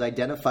guy has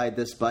identified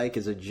this bike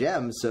as a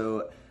gem,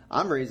 so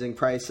I'm raising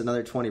price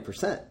another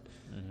 20%.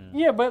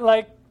 Yeah, but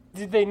like,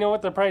 did they know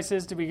what the price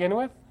is to begin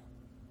with?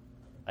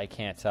 I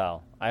can't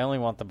tell. I only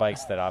want the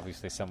bikes that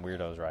obviously some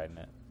weirdo's riding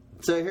it.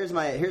 So here's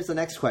the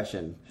next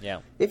question. Yeah.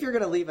 If you're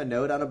going to leave a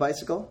note on a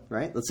bicycle,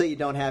 right? Let's say you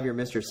don't have your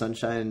Mr.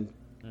 Sunshine.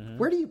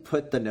 Where do you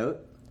put the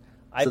note?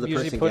 I the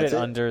usually person put gets it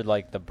it? under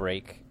like the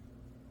brake,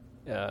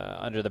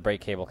 under the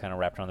brake cable, kind of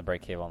wrapped around the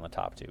brake cable on the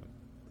top too.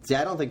 See,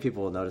 I don't think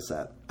people will notice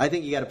that. I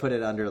think you got to put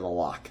it under the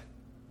lock.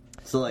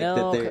 So like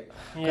No, that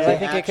they, Yeah. they I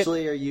think it could-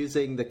 actually are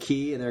using the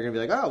key, and they're going to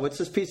be like, "Oh, what's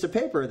this piece of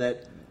paper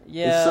that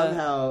Yeah, is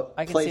somehow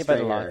I can placed see it by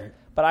the right lock, here?"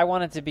 but I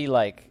want it to be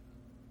like.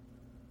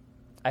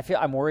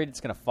 I'm worried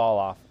it's going to fall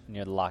off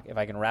near the lock. If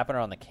I can wrap it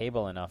around the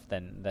cable enough,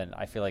 then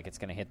I feel like it's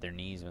going to hit their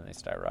knees when they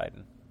start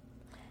riding.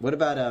 What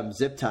about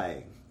zip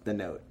tying the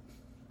note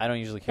I don't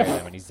usually carry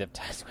that many zip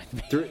ties with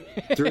me.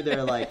 through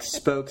their like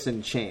spokes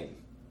and chain?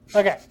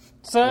 Okay,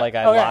 so Like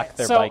I okay, lock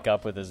their so bike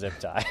up with a zip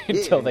tie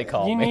until they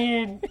call You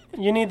me.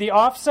 need the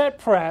offset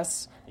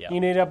press. Yeah. You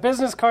need a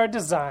business card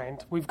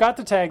designed. We've got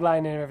the tagline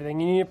and everything.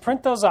 You need to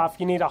print those off.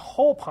 You need a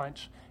hole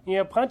punch. You need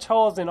to punch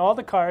holes in all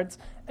the cards,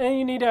 and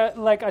you need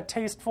a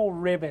tasteful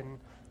ribbon,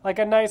 like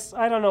a nice,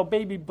 I don't know,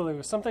 baby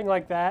blue, something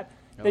like that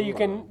that you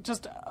can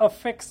just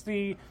affix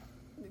the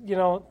The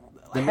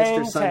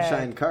hang Mr.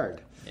 Sunshine tag.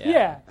 card.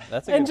 Yeah,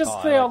 That's a and good just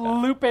call. I like that.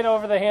 loop it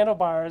over the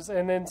handlebars,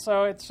 and then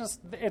so it's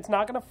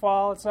not going to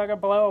fall, it's not going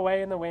to blow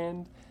away in the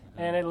wind,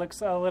 and it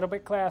looks a little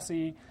bit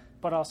classy,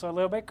 but also a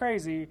little bit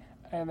crazy,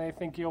 and they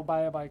think you'll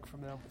buy a bike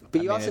from them.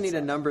 But you mean, also need it's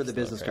to number the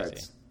still business crazy.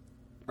 cards.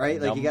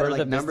 Right? Like you got to Number like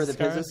the number the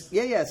business business.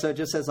 cards? Yeah. So it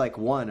just says like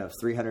 1 of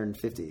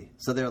 350.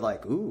 So they're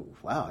like, "Ooh,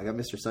 wow, I got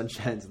Mr.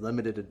 Sunshine's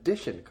limited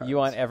edition card." You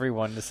want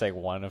everyone to say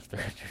 1 of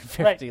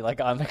 350 Right.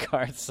 like on the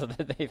card so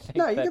that they think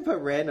No, you that can put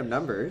random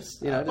numbers,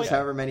 just Wait,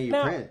 however many you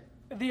now, print.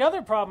 The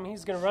other problem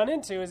he's going to run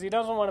into is he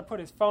doesn't want to put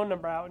his phone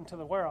number out into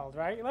the world,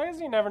 right? Like,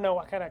 you never know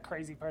what kind of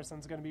crazy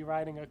person's going to be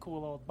riding a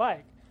cool old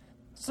bike.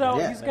 So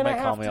Yeah. he's They going to might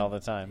have call me to all the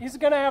time. He's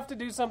going to have to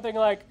do something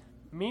like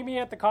meet me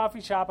at the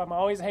coffee shop I'm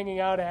always hanging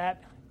out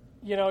at.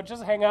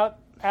 Just hang out,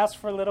 ask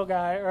for little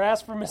guy or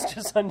ask for Mr.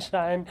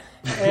 Sunshine,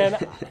 and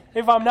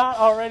if I'm not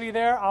already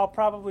there, I'll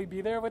probably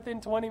be there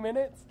within 20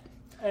 minutes.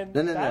 And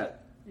No.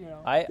 that,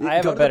 I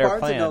have Go a to better the Barnes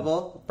plan. and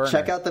Noble, Burner.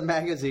 check out the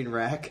magazine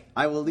rack.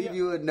 I will leave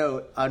you a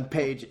note on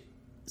page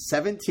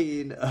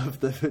 17 of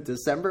the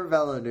December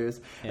Velo News,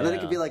 and then it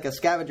Yeah. could be like a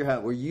scavenger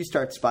hunt where you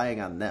start spying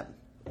on them.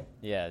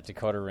 Yeah,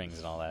 Dakota rings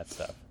and all that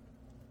stuff.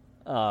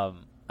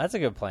 That's a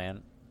good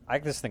plan. I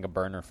just think a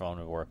burner phone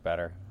would work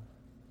better.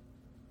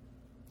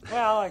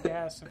 well, I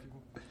guess.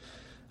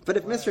 But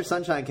if Mr.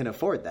 Sunshine can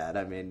afford that,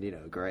 I mean,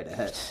 go right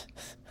ahead.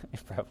 You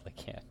probably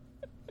can't.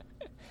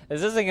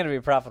 This isn't going to be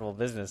a profitable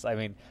business. I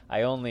mean,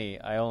 I only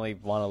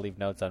want to leave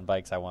notes on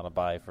bikes I want to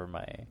buy for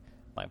my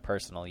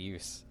personal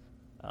use.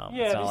 Yeah,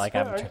 it's not these like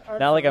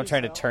aren't I'm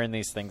trying to resale. turn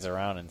these things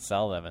around and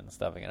sell them and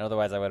stuff again.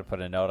 Otherwise, I would have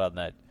put a note on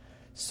that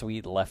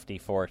sweet lefty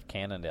Ford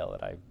Cannondale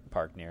that I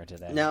parked near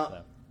today. Now,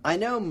 so. I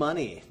know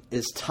money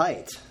is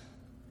tight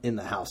in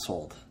the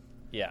household.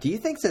 Yeah. Do you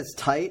think it's as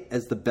tight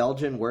as the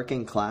Belgian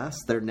working class?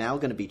 They're now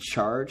going to be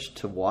charged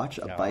to watch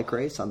a bike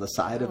race on the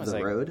side That of was the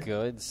a road?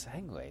 good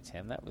segue,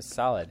 Tim. That was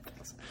solid.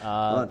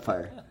 On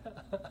fire.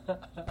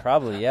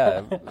 Probably,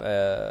 yeah.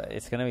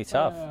 It's going to be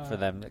tough for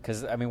them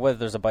because whether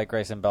there's a bike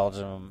race in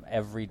Belgium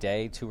every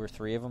day, 2 or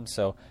 3 of them.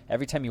 So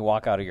every time you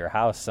walk out of your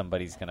house,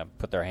 somebody's going to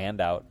put their hand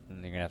out,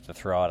 and you're going to have to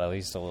throw out at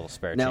least a little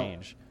spare Now,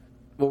 change.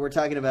 What we're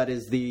talking about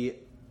is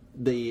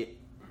it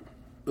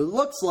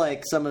looks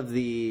like some of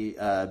the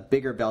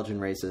bigger Belgian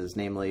races,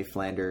 namely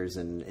Flanders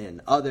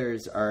and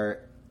others, are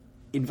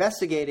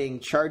investigating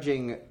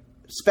charging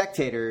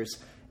spectators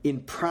in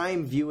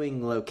prime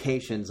viewing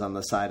locations on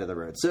the side of the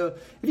road. So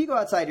if you go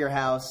outside your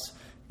house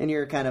and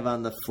you're kind of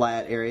on the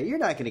flat area, you're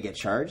not going to get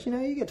charged.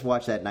 You get to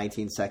watch that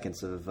 19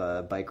 seconds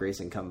of bike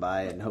racing come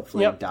by and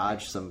hopefully Yep.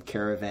 dodge some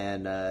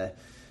caravan,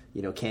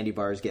 candy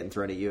bars getting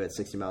thrown at you at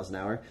 60 miles an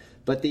hour.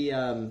 But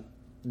the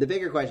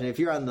bigger question, if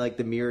you're on like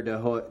the Mur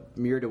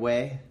de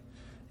Way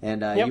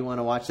and Yep. you want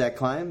to watch that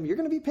climb, you're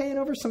going to be paying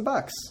over some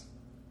bucks.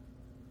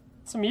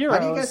 Some euros. How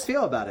do you guys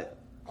feel about it?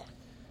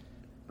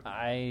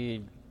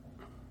 I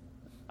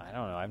I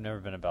don't know. I've never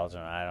been to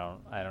Belgium. I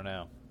don't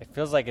know. It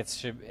feels like at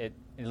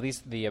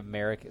least the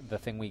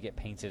thing we get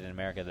painted in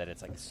America, that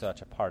it's like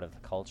such a part of the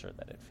culture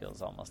that it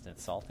feels almost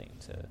insulting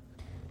to.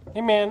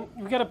 Hey man,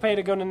 we gotta pay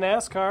to go to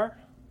NASCAR.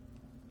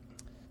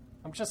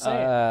 I'm just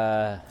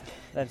saying.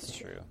 That's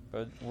true,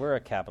 but we're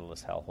a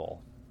capitalist hellhole.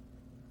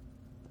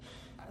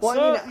 Well,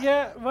 So, I mean,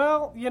 yeah,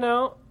 well,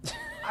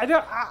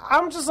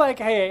 I'm just like,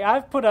 hey,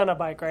 I've put on a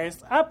bike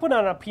race. I put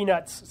on a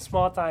Peanuts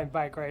small-time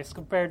bike race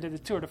compared to the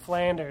Tour de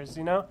Flanders,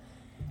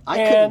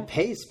 I couldn't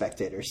pay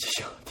spectators to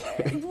show up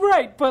there.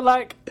 Right, but,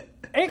 like,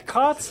 it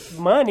costs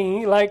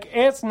money. Like,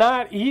 it's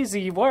not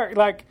easy work.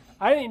 Like,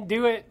 I didn't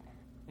do it,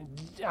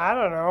 I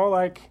don't know,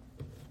 like,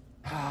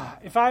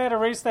 if I had a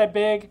race that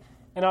big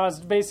and I was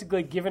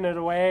basically giving it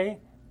away,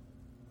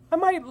 I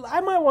might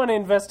want to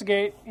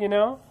investigate,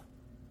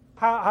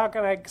 How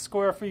can I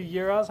score a few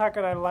euros? How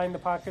can I line the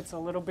pockets a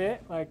little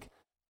bit? Like,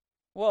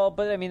 well,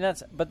 but I mean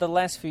but the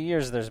last few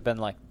years there's been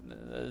like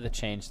the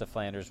change to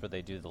Flanders where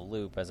they do the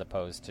loop as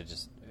opposed to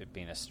just it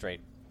being a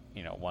straight,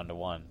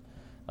 1-to-1,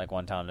 like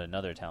one town to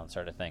another town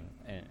sort of thing,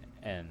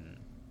 and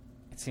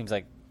it seems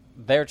like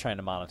they're trying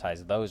to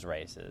monetize those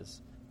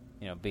races,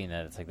 being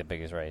that it's like the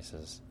biggest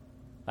races.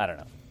 I don't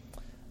know.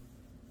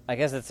 I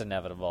guess it's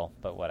inevitable,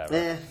 but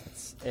whatever.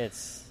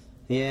 It's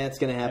going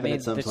to happen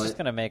at some it's point. just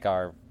going to make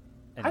our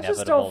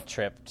inevitable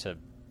trip to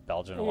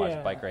Belgium to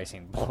watch bike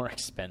racing more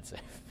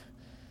expensive.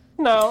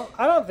 No,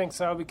 I don't think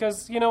so,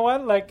 because you know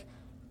what? Like,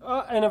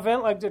 an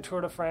event like the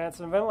Tour de France,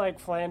 an event like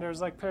Flanders,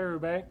 like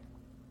Paris-Roubaix,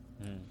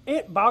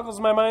 it boggles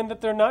my mind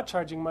that they're not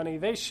charging money.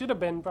 They should have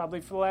been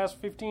probably for the last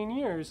 15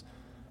 years.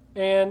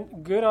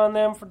 And good on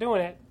them for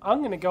doing it. I'm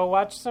going to go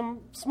watch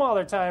some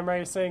smaller time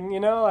racing,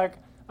 like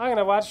I'm going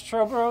to watch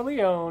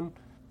Troboro-Lyon.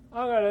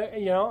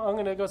 I'm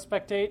going to go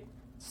spectate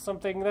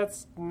something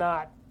that's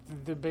not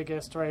the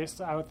biggest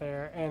race out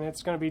there, and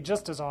it's going to be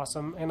just as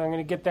awesome, and I'm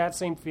going to get that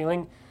same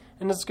feeling,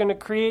 and it's going to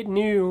create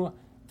new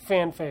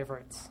fan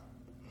favorites.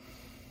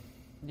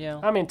 Yeah.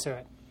 I'm into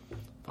it.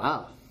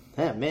 Wow.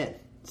 Yeah, man.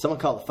 Someone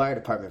call the fire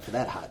department for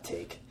that hot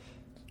take.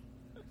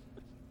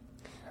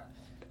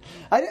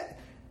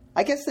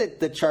 I guess that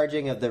the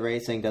charging of the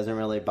racing doesn't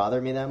really bother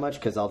me that much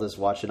because I'll just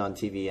watch it on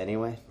TV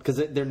anyway. Because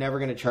they're never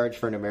going to charge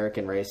for an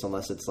American race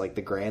unless it's like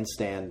the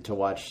grandstand to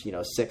watch,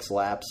 6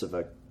 laps of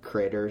a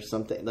crater or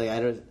something. Like I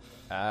don't.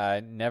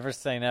 Never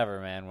say never,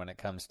 man. When it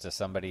comes to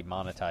somebody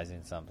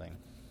monetizing something.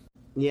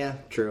 Yeah,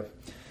 true.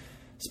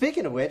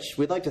 Speaking of which,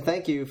 we'd like to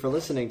thank you for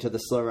listening to the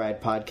Slow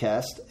Ride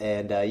Podcast,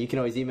 and you can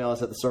always email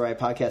us at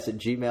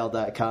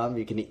theslowridepodcast@gmail.com.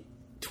 You can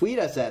tweet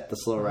us at the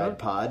Slow Ride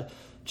Pod.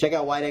 Check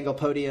out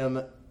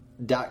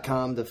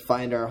wideanglepodium.com to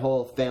find our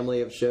whole family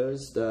of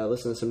shows.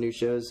 Listen to some new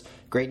shows.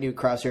 Great new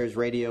Crosshairs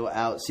Radio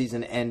Out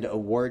season end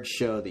awards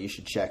show that you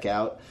should check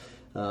out.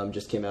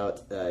 Just came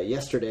out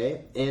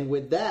yesterday. And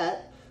with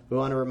that, we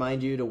want to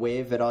remind you to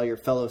wave at all your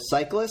fellow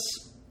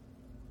cyclists.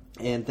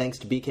 And thanks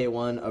to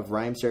BK1 of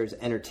Rhymesters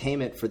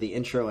Entertainment for the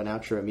intro and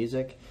outro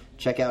music.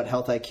 Check out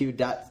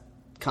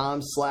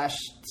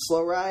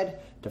healthiq.com/slowride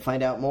to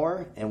find out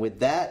more. And with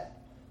that,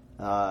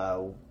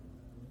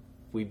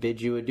 we bid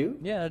you adieu.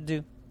 Yeah,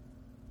 adieu.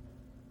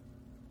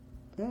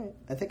 All right.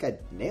 I think I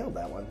nailed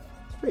that one.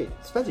 It's pretty.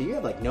 Spencer, you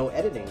have like no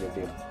editing to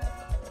do.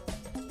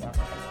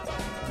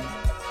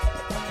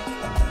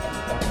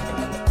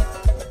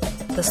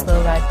 The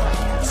Slow Ride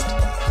Podcast.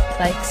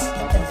 Bikes,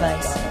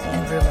 advice,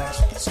 and rumors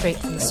straight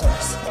from the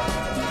source.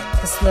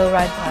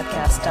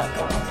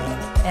 TheSlowRidePodcast.com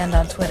and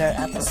on Twitter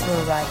at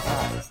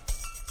TheSlowRidePod.